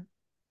more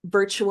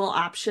virtual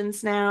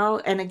options now.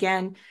 And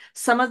again,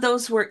 some of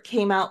those work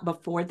came out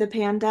before the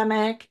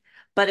pandemic,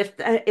 but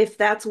if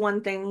that's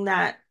one thing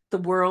that the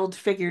world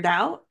figured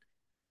out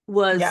Yeah.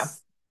 was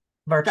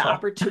the Virtual.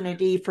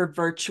 opportunity for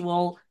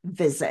virtual Yeah.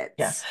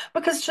 visits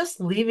Because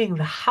just leaving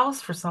the house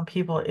for some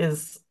people is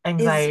is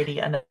anxiety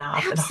enough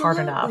and hard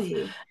enough,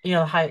 absolutely.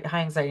 high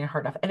anxiety and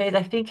hard enough. And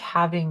I think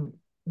having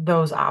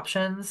those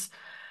options,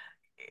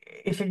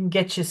 if it can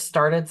get you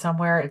started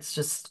somewhere, it's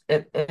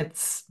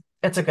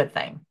a good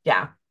thing.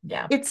 Yeah.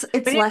 Yeah. It's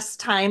But yeah, less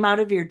time out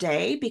of your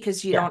day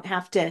because you yeah. don't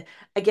have to,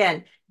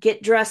 again,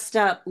 get dressed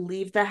up,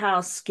 leave the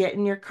house, get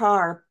in your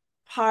car,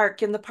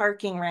 park in the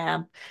parking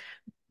ramp,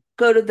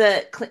 go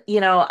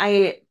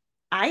to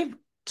I've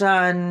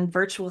done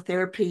virtual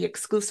therapy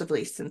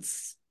exclusively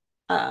since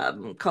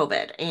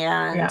COVID,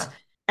 and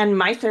Yeah.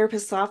 my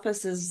therapist's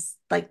office is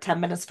like 10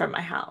 minutes from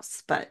my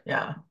house, but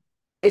Yeah.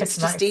 it's It's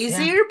just nice. Yeah.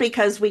 easier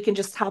because we can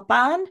just hop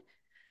on.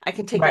 I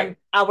can take an Right.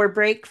 hour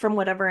break from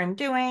whatever I'm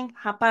doing,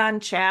 hop on,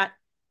 chat,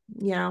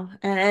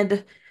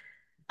 and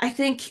I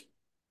think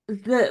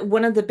the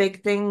one of the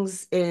big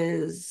things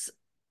is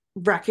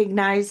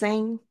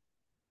recognizing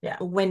Yeah.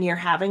 when you're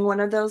having one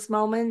of those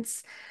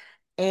moments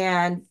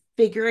and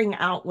figuring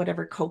out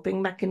whatever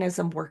coping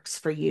mechanism works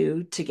for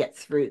you to get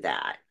through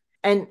that.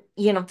 And,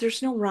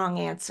 there's no wrong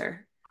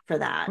answer for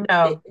that.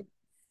 No.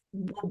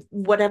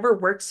 Whatever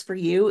works for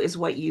you is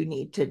what you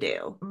need to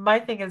do. My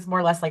thing is more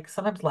or less like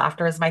sometimes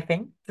laughter is my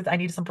thing. I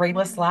need some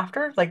brainless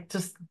laughter, like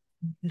just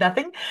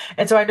nothing.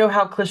 And so I know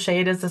how cliche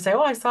it is to say,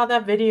 "Oh, I saw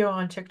that video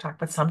on TikTok,"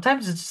 but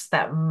sometimes it's just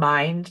that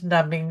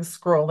mind-numbing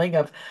scrolling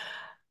of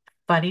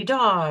funny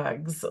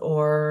dogs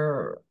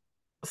or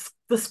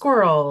the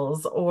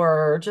squirrels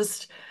or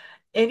just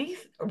any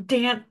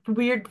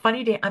weird,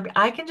 funny dance. I mean,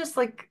 I can just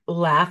like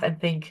laugh and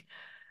think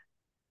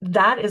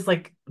that is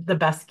like the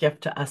best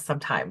gift to us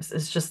sometimes.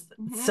 It's just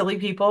Mhm. silly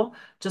people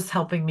just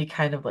helping me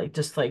kind of like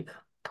just like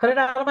put it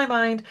out of my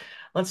mind.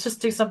 Let's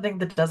just do something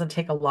that doesn't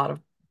take a lot of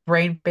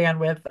brain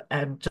bandwidth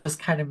and just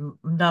kind of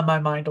numb my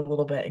mind a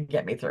little bit and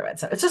get me through it.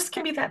 So it just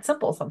can be that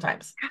simple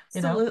sometimes,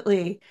 you know?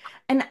 Absolutely.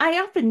 And I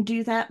often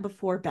do that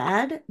before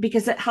bed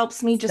because it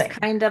helps me just Same,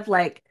 kind of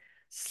like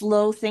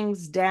slow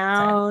things same,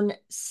 down,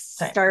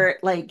 same.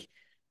 start like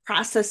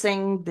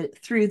processing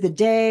through the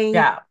day.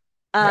 Yeah.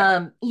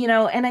 Yeah.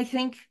 And I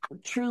think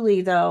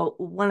truly though,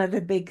 one of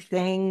the big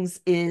things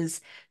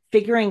is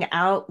figuring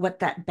out what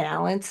that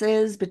balance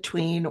is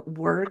between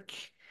work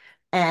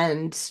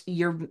and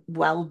your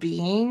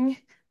well-being,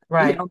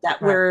 Right.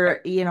 that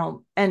Right.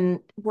 and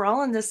we're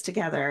all in this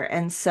together.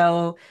 And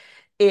so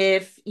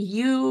if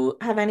you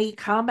have any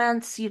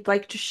comments you'd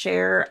like to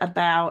share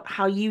about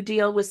how you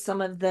deal with some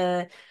of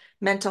the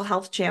mental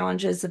health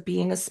challenges of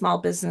being a small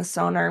business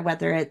owner,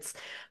 whether it's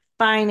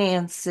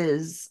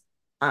finances,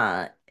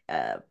 uh,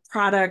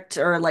 product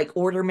or like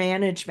order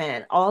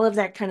management, all of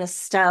that kind of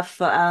stuff,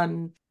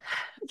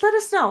 let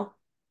us know.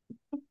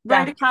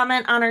 Write a Yeah.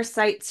 comment on our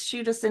sites,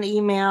 shoot us an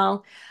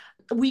email.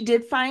 We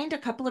did find a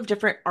couple of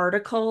different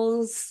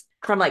articles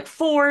from like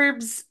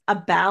Forbes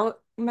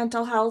about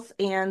mental health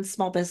and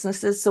small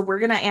businesses. So we're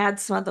going to add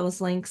some of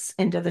those links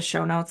into the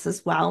show notes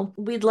as well.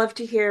 We'd love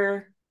to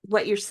hear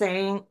what you're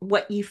saying,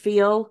 what you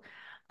feel,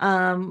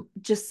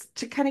 just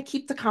to kind of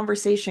keep the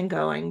conversation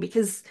going.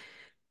 Because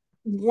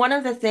one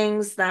of the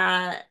things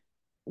that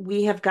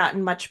we have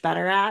gotten much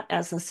better at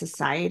as a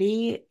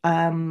society,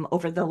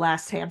 over the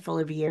last handful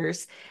of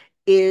years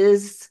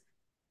is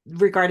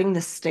regarding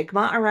the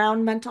stigma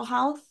around mental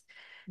health,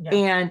 Yeah.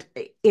 and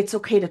it's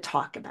okay to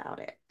talk about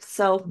it.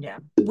 So Yeah.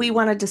 we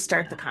wanted to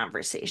start the Yeah.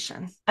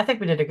 conversation. I think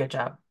we did a good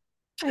job.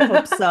 I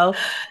hope so.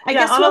 I Yeah.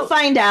 guess we'll On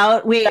find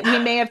out. We a, we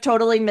may have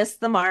totally missed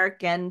the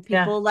mark and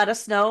yeah. people let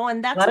us know,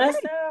 and that's Let us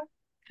okay. know.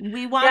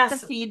 We want the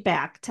Yes.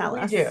 feedback. Tell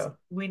We us. do.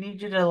 We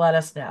need you to let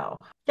us know.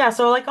 Yeah,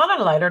 so like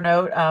on a lighter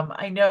note,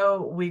 I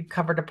know we've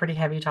covered a pretty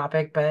heavy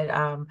topic, but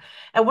and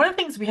one of the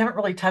things we haven't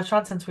really touched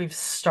on since we've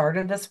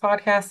started this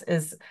podcast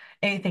is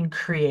anything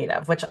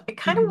creative, which I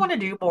kind of Mhm. want to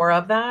do more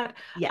of that.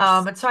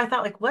 Yes. And so I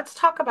thought like let's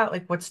talk about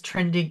like what's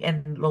trending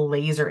in the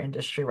laser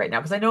industry right now,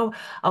 because I know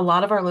a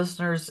lot of our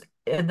listeners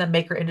in the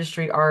maker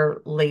industry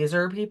are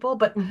laser people,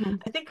 but Mhm.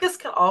 I think this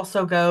can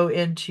also go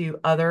into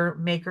other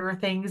maker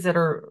things that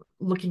are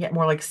looking at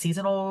more like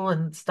seasonal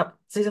and stuff,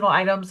 seasonal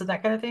items and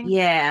that kind of thing.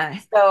 Yeah.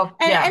 So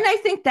And yeah, I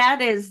think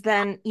that is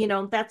then,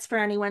 that's for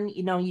anyone,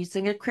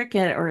 using a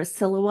Cricut or a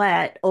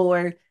silhouette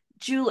or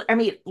jewel. I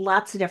mean,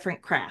 lots of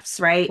different crafts,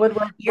 right?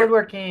 You're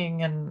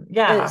woodworking and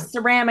yeah,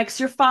 ceramics,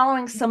 you're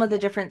following some of the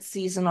different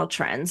seasonal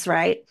trends,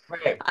 right?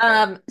 right,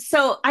 right.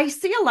 So I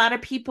see a lot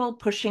of people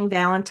pushing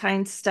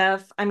Valentine's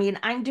stuff. I mean,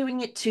 I'm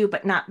doing it too,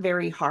 but not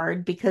very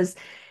hard because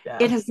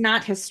it Yeah, has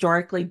not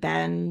historically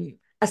been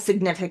a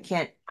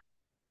significant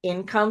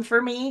income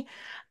for me.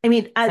 I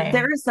mean, same.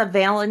 there's a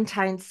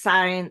Valentine's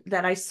sign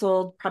that I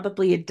sold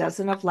probably a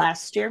dozen of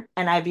last year,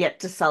 and I've yet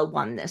to sell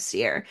one this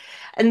year.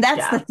 And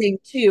that's the Yeah, thing,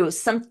 too.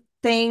 Some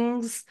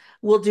things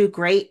will do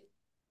great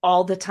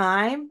all the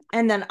time,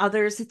 and then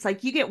others, it's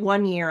like you get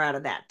 1 year out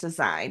of that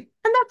design,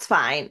 and that's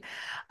fine.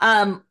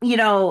 I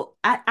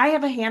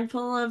have a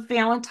handful of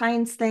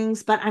Valentine's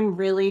things, but I'm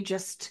really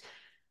just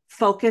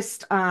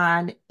focused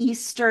on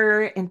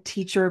Easter and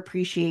teacher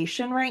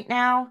appreciation right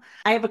now.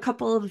 I have a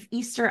couple of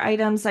Easter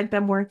items I've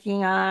been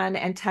working on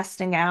and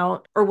testing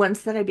out, or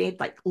ones that I made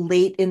like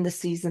late in the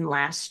season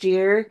last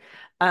year,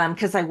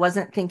 because I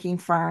wasn't thinking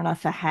far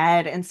enough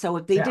ahead. And so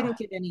if they yeah. didn't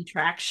get any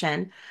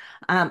traction,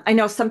 I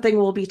know something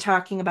we'll be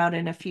talking about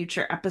in a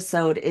future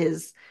episode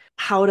is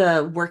how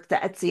to work the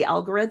Etsy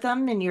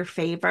algorithm in your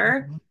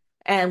favor Mhm.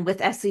 and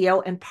with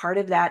SEO. And part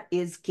of that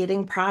is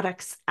getting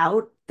products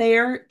out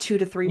there 2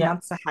 to 3 Yeah,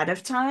 months ahead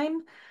of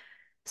time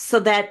so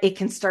that it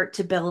can start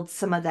to build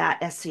some of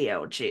that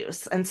SEO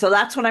juice. And so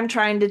that's what I'm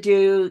trying to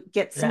do,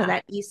 get some of yeah.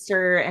 that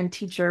Easter and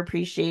teacher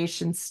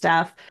appreciation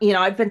stuff.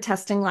 I've been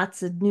testing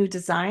lots of new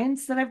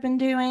designs that I've been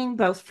doing,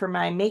 both for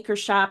my maker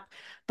shop,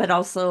 but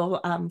also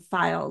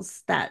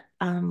files that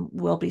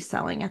will be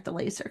selling at the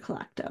Laser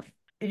Collective.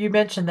 You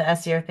mentioned the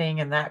SEO thing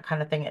and that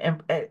kind of thing,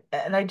 and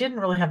I didn't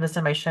really have this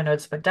in my show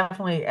notes, but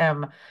definitely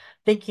am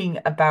thinking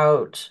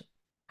about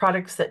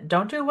products that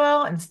don't do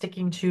well and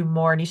sticking to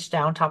more niche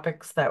down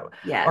topics that or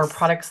Yes.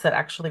 products that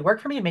actually work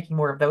for me and making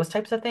more of those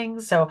types of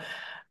things. So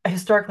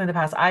historically in the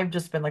past, I've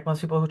just been like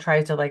most people who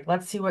try to like,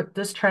 let's see what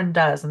this trend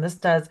does and this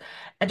does.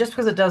 And just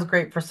because it does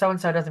great for so and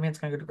so doesn't mean it's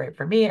going to do great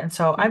for me. And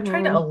so I'm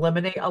trying to Hmm.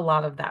 eliminate a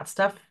lot of that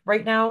stuff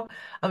right now.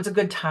 It's a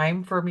good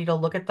time for me to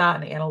look at that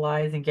and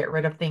analyze and get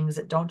rid of things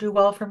that don't do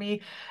well for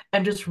me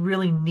and just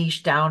really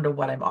niche down to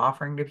what I'm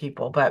offering to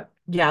people. But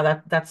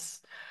yeah,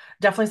 that's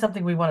definitely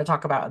something we want to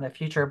talk about in the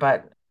future.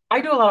 But I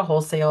do a lot of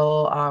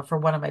wholesale for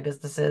one of my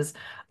businesses.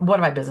 One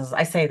of my businesses,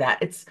 I say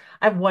that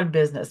I have one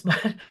business,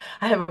 but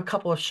I have a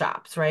couple of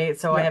shops, right?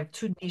 So I Yep. have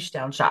two niche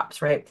down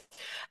shops, right?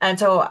 And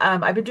so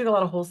I've been doing a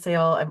lot of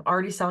wholesale. I'm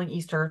already selling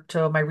Easter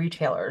to my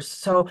retailers.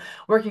 So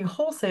working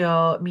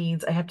wholesale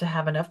means I have to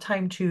have enough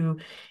time to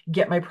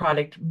get my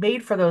product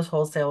made for those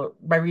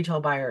my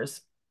retail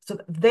buyers. So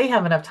that they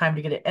have enough time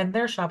to get it in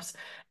their shops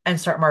and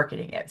start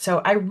marketing it. So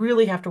I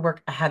really have to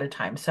work ahead of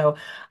time. So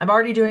I'm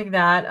already doing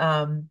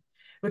that.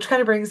 Which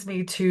kind of brings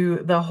me to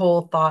the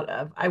whole thought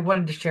of I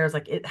wanted to share is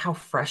like how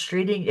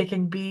frustrating it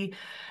can be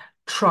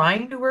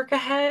trying to work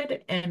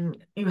ahead,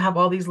 and you have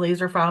all these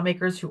laser file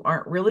makers who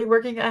aren't really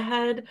working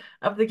ahead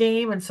of the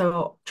game, and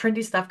so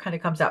trendy stuff kind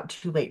of comes out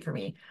too late for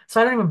me. So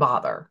I don't even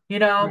bother.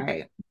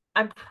 Right.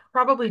 I'm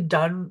probably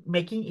done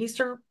making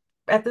Easter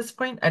at this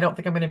point. I don't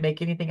think I'm going to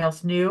make anything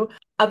else new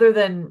other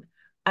than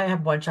I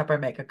have one shop I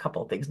make a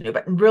couple of things new,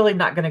 but I'm really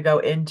not going to go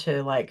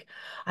into like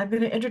I'm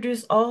going to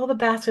introduce all the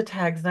basket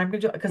tags and I'm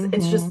going to do because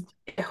it's Hmm. just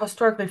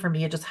historically for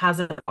me, it just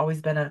hasn't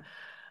always been a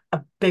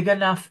big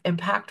enough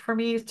impact for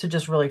me to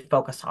just really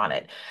focus on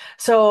it.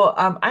 So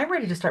I'm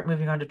ready to start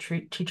moving on to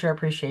teacher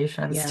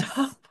appreciation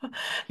stuff. Yes.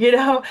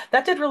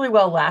 That did really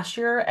well last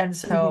year. And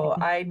so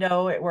Hmm. I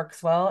know it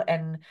works well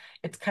and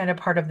it's kind of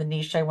part of the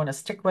niche I want to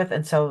stick with.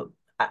 And so,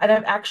 and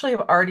I've actually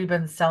have already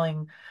been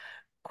selling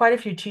quite a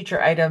few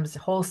teacher items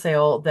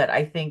wholesale that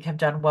I think have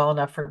done well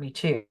enough for me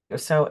too.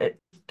 So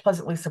it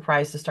pleasantly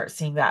surprised to start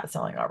seeing that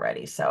selling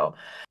already. So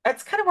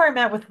that's kind of where I'm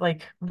at with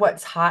like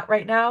what's hot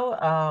right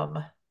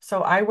now.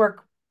 So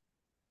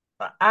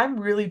I'm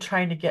really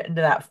trying to get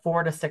into that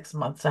 4 to 6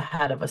 months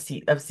ahead of a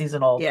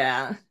seasonal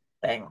Yeah.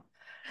 thing.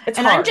 It's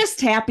And I'm hard.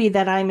 just happy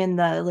that I'm in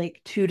the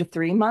like 2 to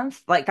 3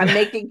 months, like I'm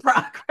making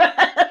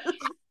progress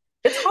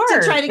It's to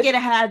try hard. to get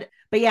ahead.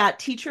 But yeah,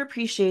 teacher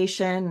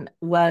appreciation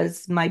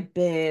was my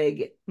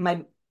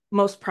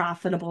most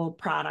profitable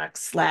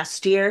products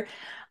last year.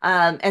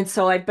 And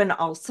so I've been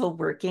also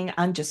working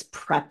on just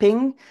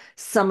prepping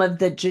some of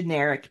the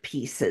generic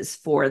pieces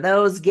for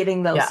those,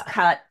 getting those Yeah.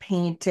 cut,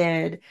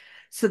 painted,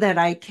 so that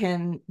I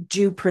can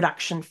do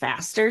production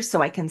faster,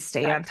 so I can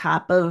stay on Okay.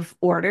 top of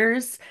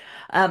orders.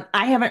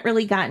 I haven't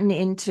really gotten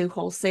into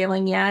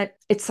wholesaling yet.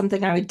 It's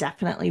something I would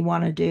definitely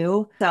want to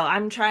do. So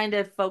I'm trying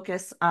to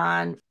focus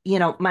on,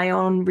 my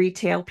own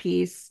retail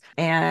piece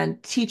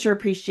and teacher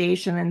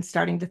appreciation and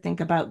starting to think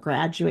about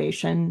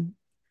graduation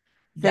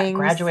Yeah. things.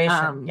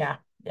 Graduation. Yeah.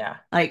 Yeah.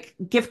 Like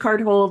gift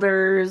card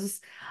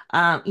holders,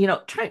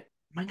 try,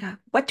 my God,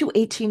 what do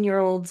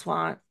 18-year-olds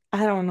want?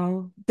 I don't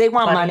know. They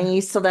want Money.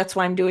 money, so that's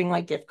why I'm doing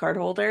like gift card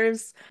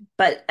holders.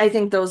 But I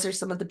think those are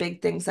some of the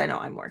big things I know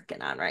I'm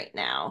working on right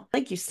now.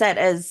 Like you said,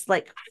 as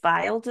like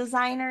file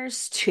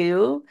designers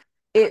too,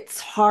 it's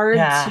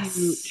hard to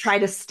Yes. try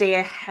to stay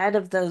ahead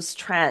of those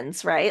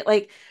trends, right?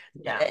 Like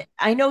Yeah.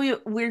 I know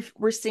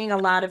we're seeing a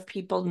lot of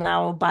people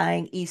now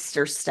buying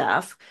Easter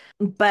stuff,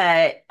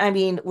 but I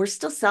mean, we're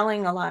still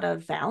selling a lot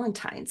of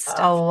Valentine's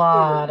A stuff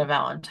lot of too.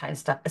 Valentine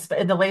stuff.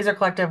 In the Laser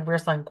Collective, we're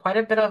selling quite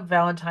a bit of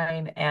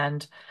Valentine,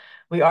 and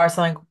we are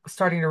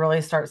starting to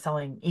really start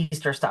selling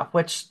Easter stuff,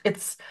 which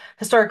it's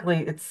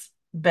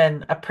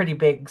been a pretty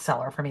big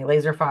seller for me,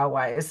 laser file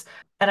wise.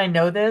 And I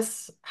know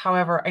this,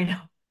 however,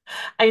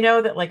 I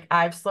know that like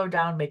I've slowed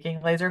down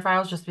making laser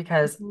files just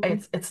because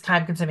Mhm. it's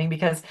time consuming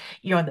because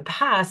in the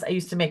past I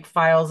used to make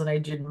files and I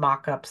did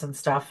mock-ups and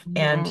stuff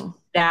and Mhm.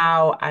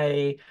 now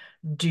I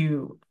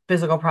do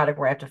physical product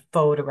where I have to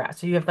photograph.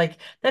 So you have like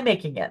the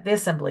making it, the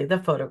assembly, the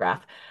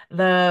photograph,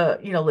 the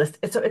list.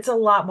 It's a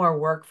lot more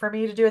work for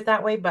me to do it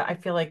that way, but I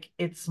feel like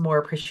it's more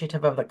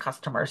appreciative of the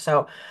customer.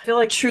 So I feel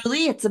like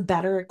Truly, it's a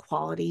better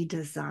quality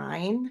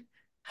design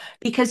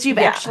because you've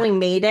yeah, actually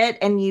made it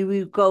and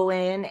you go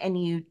in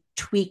and you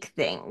tweak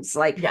things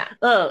like, yeah,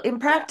 oh, in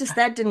yeah, practice,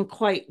 that didn't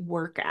quite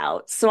work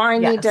out. So I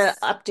need to yes,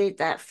 update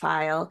that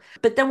file.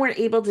 But then we're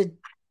able to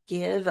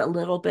give a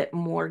little bit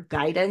more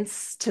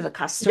guidance to the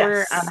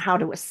customer on yes, how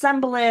to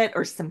assemble it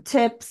or some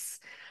tips.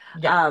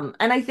 yeah,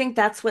 And I think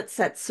that's what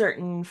sets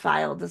certain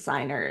file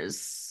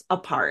designers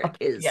apart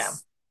yeah,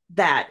 is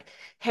that,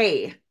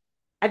 hey,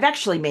 I've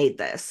actually made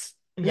this.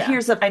 yeah.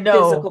 Here's a I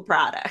physical know.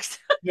 product.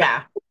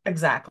 Yeah,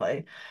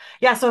 exactly.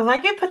 Yeah, so if I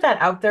can put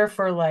that out there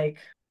for like,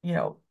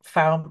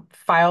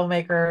 file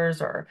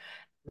makers or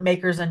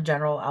makers in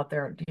general out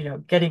there,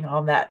 getting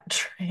on that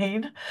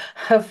train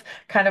of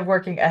kind of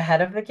working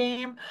ahead of the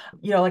game,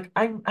 like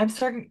I'm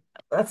starting,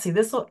 let's see,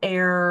 this will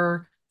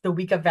air the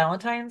week of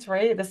Valentine's,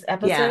 right? This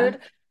Yeah, episode.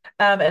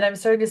 And I'm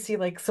starting to see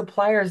like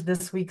suppliers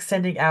this week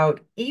sending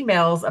out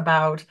emails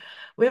about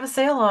we have a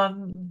sale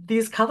on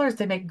these colors.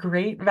 They make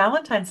great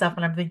Valentine stuff.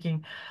 And I'm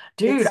thinking,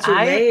 dude, it's too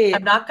I'm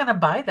late. not gonna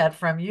buy that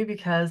from you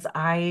because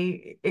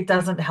it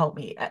doesn't help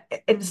me. And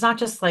it's not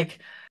just like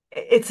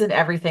it's in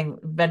everything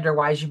vendor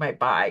wise you might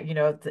buy,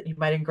 that you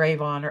might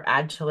engrave on or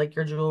add to like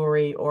your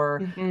jewelry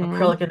or Hmm.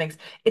 acrylic and things.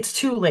 It's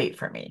too late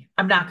for me.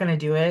 I'm not gonna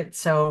do it.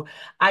 So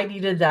I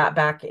needed that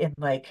back in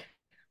like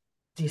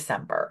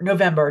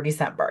November,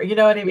 December. You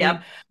know what I mean?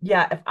 Yep.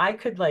 Yeah, if I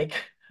could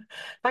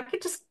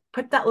just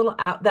put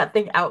that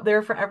thing out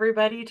there for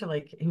everybody to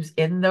like who's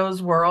in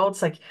those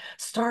worlds, like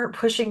start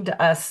pushing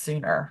to us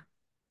sooner.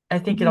 I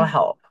think it'll Mhm.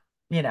 help,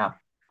 you know.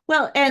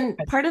 Well, and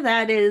part of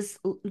that is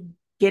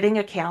getting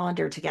a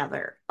calendar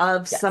together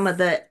of Yes.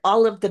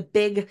 all of the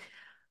big,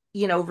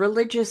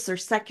 religious or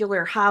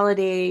secular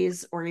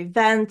holidays or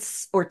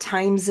events or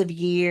times of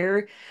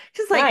year.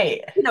 Because, like,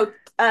 Right.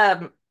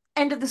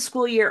 end of the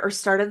school year or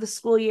start of the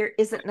school year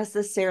isn't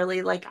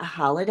necessarily like a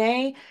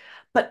holiday,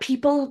 but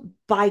people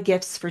buy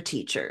gifts for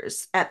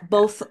teachers at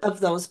both Yes. of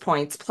those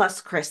points,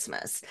 plus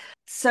Christmas.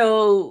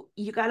 So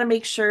you got to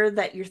make sure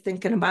that you're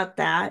thinking about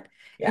that.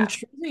 And Yeah.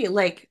 truly,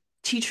 like,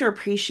 teacher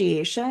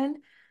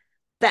appreciation.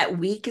 That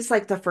week is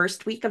like the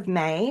first week of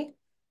May,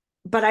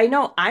 but I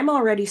know I'm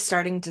already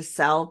starting to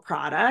sell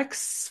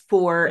products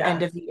for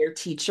end Yeah. of the year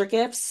teacher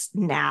gifts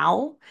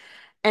now.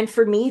 And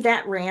for me,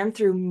 that ran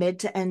through mid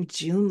to end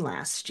June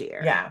last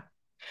year. Yeah.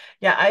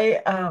 Yeah,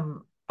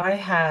 I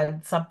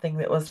had something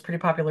that was pretty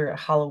popular at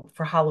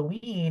for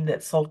Halloween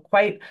that sold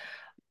quite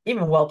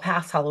even well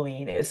past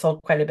Halloween. It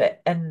sold quite a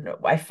bit. And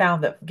I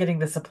found that getting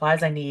the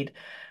supplies I need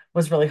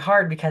was really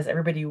hard because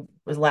everybody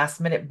was last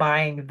minute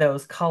buying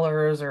those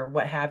colors or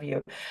what have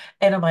you.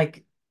 And I'm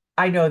like,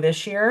 I know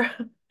this year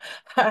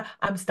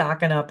I'm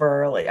stocking up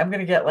early. I'm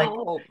gonna get like,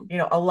 Oh,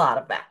 a lot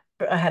of that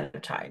ahead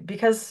of time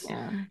because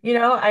yeah.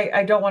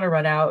 I don't want to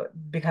run out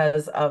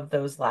because of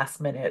those last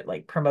minute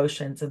like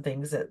promotions and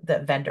things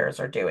that vendors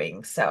are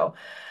doing. So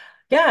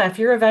yeah, if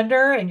you're a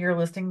vendor and you're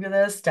listening to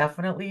this,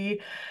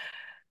 definitely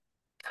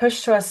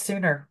push to us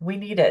sooner. We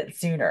need it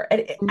sooner.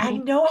 And I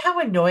Hmm. know how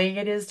annoying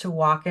it is to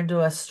walk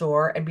into a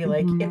store and be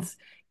like, Hmm.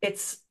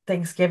 it's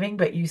Thanksgiving,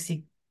 but you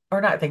see,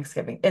 or not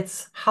Thanksgiving,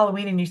 it's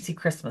Halloween and you see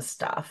Christmas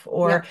stuff,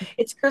 or Yep.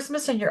 it's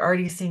Christmas and you're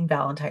already seeing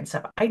Valentine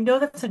stuff. I know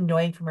that's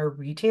annoying from a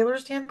retailer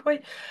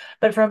standpoint,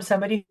 but from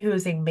somebody who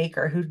is a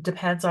maker who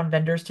depends on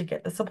vendors to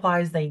get the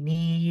supplies they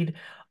need,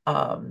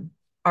 um,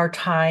 our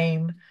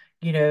time,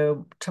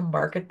 to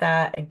market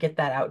that and get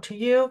that out to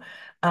you,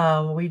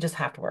 we just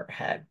have to work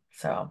ahead.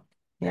 So.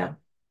 Yeah. Yep.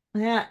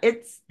 Yeah,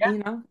 it's,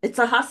 Yeah. it's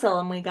a hustle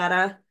and we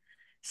gotta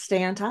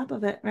stay on top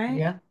of it, right?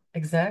 Yeah.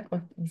 Exactly.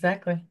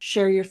 Exactly.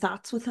 Share your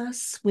thoughts with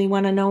us. We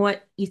want to know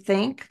what you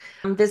think.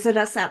 Visit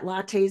us at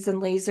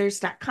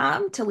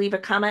lattesandlasers.com to leave a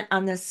comment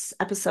on this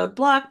episode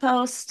blog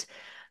post.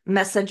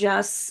 Message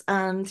us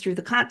through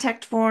the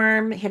contact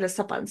form. Hit us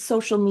up on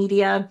social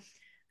media.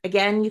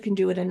 Again, you can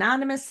do it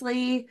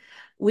anonymously.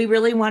 We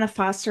really want to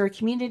foster a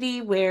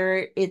community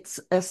where it's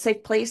a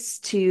safe place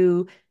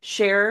to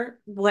share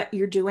what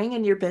you're doing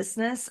in your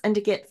business and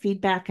to get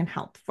feedback and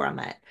help from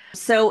it.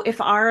 So, if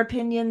our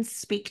opinions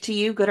speak to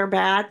you, good or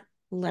bad,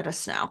 let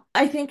us know.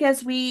 I think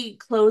as we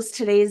close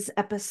today's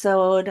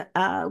episode,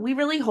 we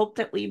really hope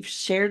that we've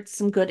shared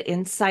some good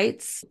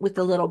insights with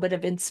a little bit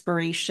of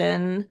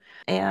inspiration,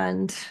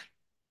 and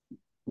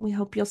we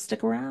hope you'll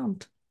stick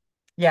around.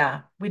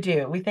 Yeah, we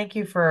do. We thank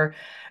you for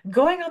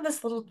going on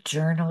this little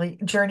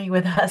journey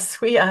with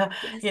us. You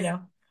Yes.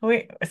 know,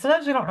 we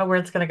sometimes we don't know where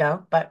it's gonna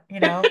go, but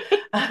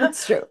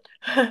That's true.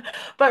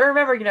 but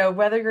remember,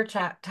 whether you're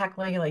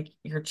tackling like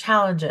your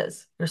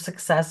challenges, your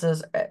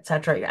successes,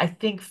 etc., I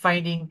think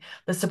finding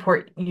the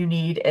support you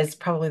need is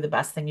probably the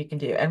best thing you can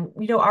do. And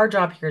our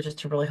job here is just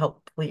to really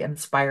hopefully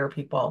inspire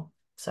people.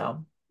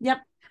 So Yep.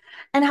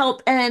 And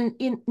help. And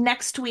in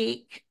next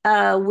week,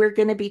 we're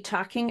going to be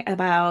talking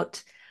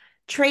about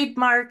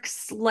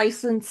trademarks,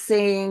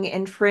 licensing,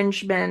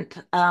 infringement,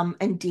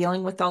 and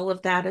dealing with all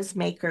of that as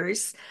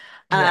makers.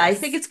 I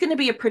think yes. it's going to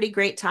be a pretty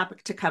great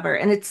topic to cover.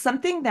 And it's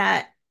something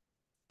that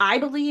I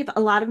believe a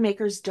lot of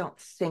makers don't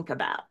think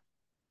about.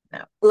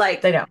 No, they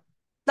Like don't.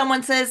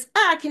 someone says,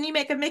 can you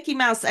make a Mickey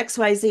Mouse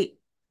XYZ?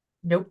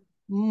 Nope.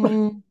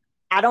 Mm,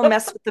 I don't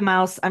mess with the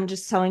mouse. I'm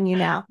just telling you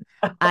now.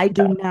 I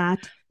do No,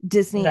 not.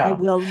 Disney, I no.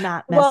 will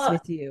not mess Well,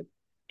 with you.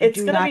 it's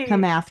Do gonna not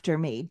come be after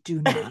me.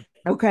 Do not.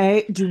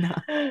 Okay? Do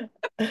not.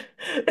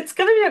 it's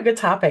gonna be a good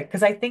topic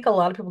because I think a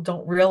lot of people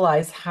don't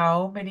realize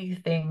how many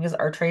things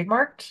are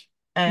trademarked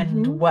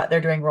and Hmm. what they're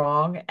doing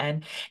wrong,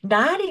 and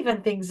not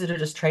even things that are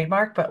just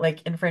trademarked, but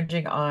like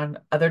infringing on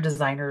other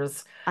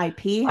designers'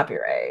 IP?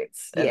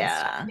 copyrights and stuff.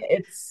 Yeah.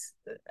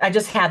 I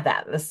just had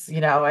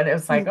and it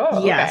was like, oh,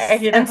 okay,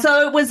 Yes. And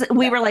so it was,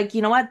 we Yeah, were like,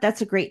 you know what?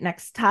 That's a great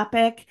next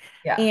topic.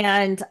 yeah,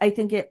 And I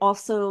think it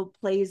also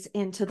plays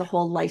into the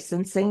whole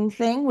licensing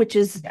thing, which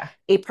is yeah,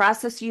 a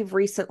process you've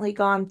recently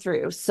gone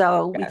through.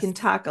 So we can yes,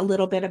 talk a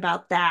little bit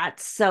about that.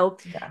 So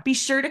yeah, be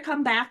sure to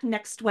come back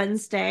next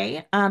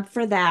Wednesday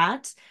for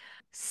that.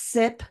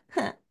 Sip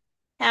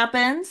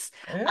happens,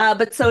 yeah,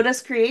 but so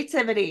does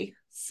creativity.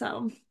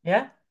 So,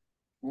 yeah.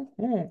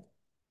 mhm.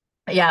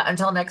 Yeah,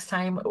 until next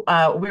time,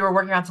 we were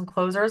working on some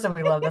closers and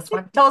we love this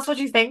one. Tell us what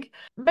you think.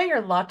 May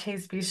your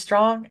lattes be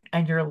strong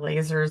and your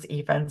lasers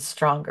even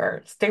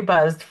stronger. Stay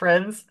buzzed,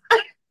 friends.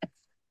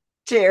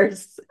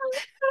 Cheers.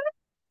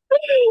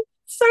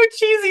 So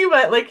cheesy,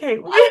 but like, hey,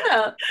 we, I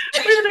know.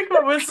 we had to come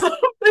up with something.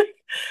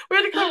 We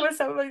had to come up with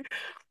something.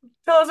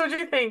 Tell us what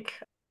you think.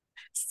 I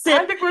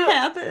Sip think we're,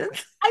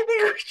 happens. I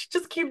think we should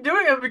just keep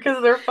doing them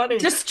because they're funny.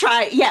 Just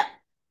try. Yeah.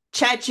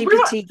 We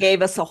want, ChatGPT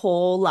gave us a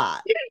whole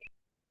lot.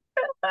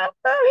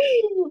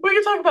 we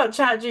can talk about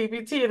Chat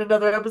GPT in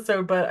another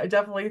episode, but I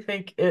definitely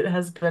think it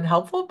has been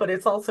helpful, but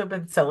it's also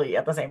been silly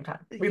at the same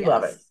time. We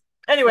love it. Yes.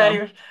 So,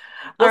 Anyway,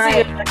 all we'll see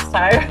you right. next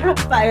time.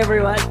 Bye,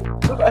 everyone.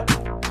 Bye.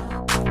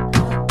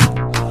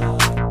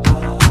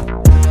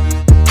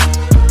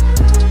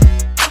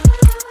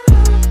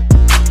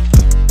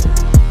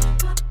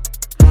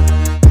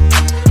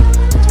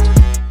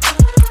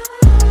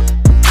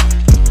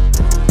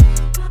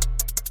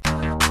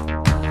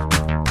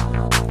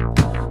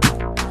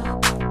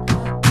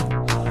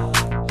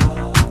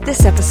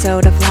 This episode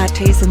episode of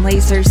Lattes and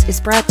Lasers is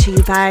brought to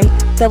you by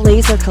The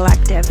Laser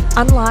Collective.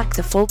 Unlock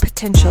the full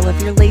potential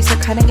of your laser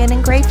cutting and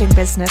engraving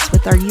business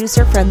with our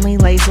user-friendly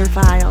laser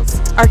files.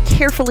 Our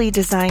carefully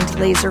designed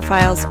laser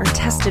files are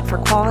tested for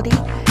quality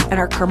and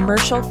are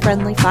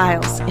commercial-friendly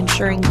files,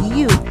 ensuring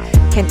you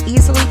can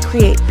easily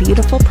create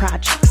beautiful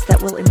projects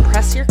that will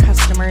impress your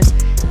customers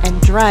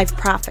and drive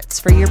profits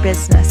for your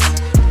business.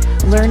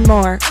 Learn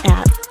more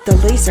at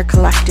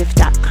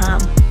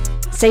thelasercollective.com.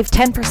 Save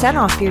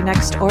 10% off your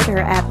next order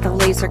at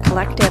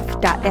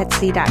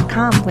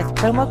thelasercollective.etsy.com with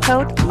promo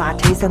code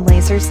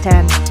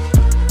lattesandlasers10.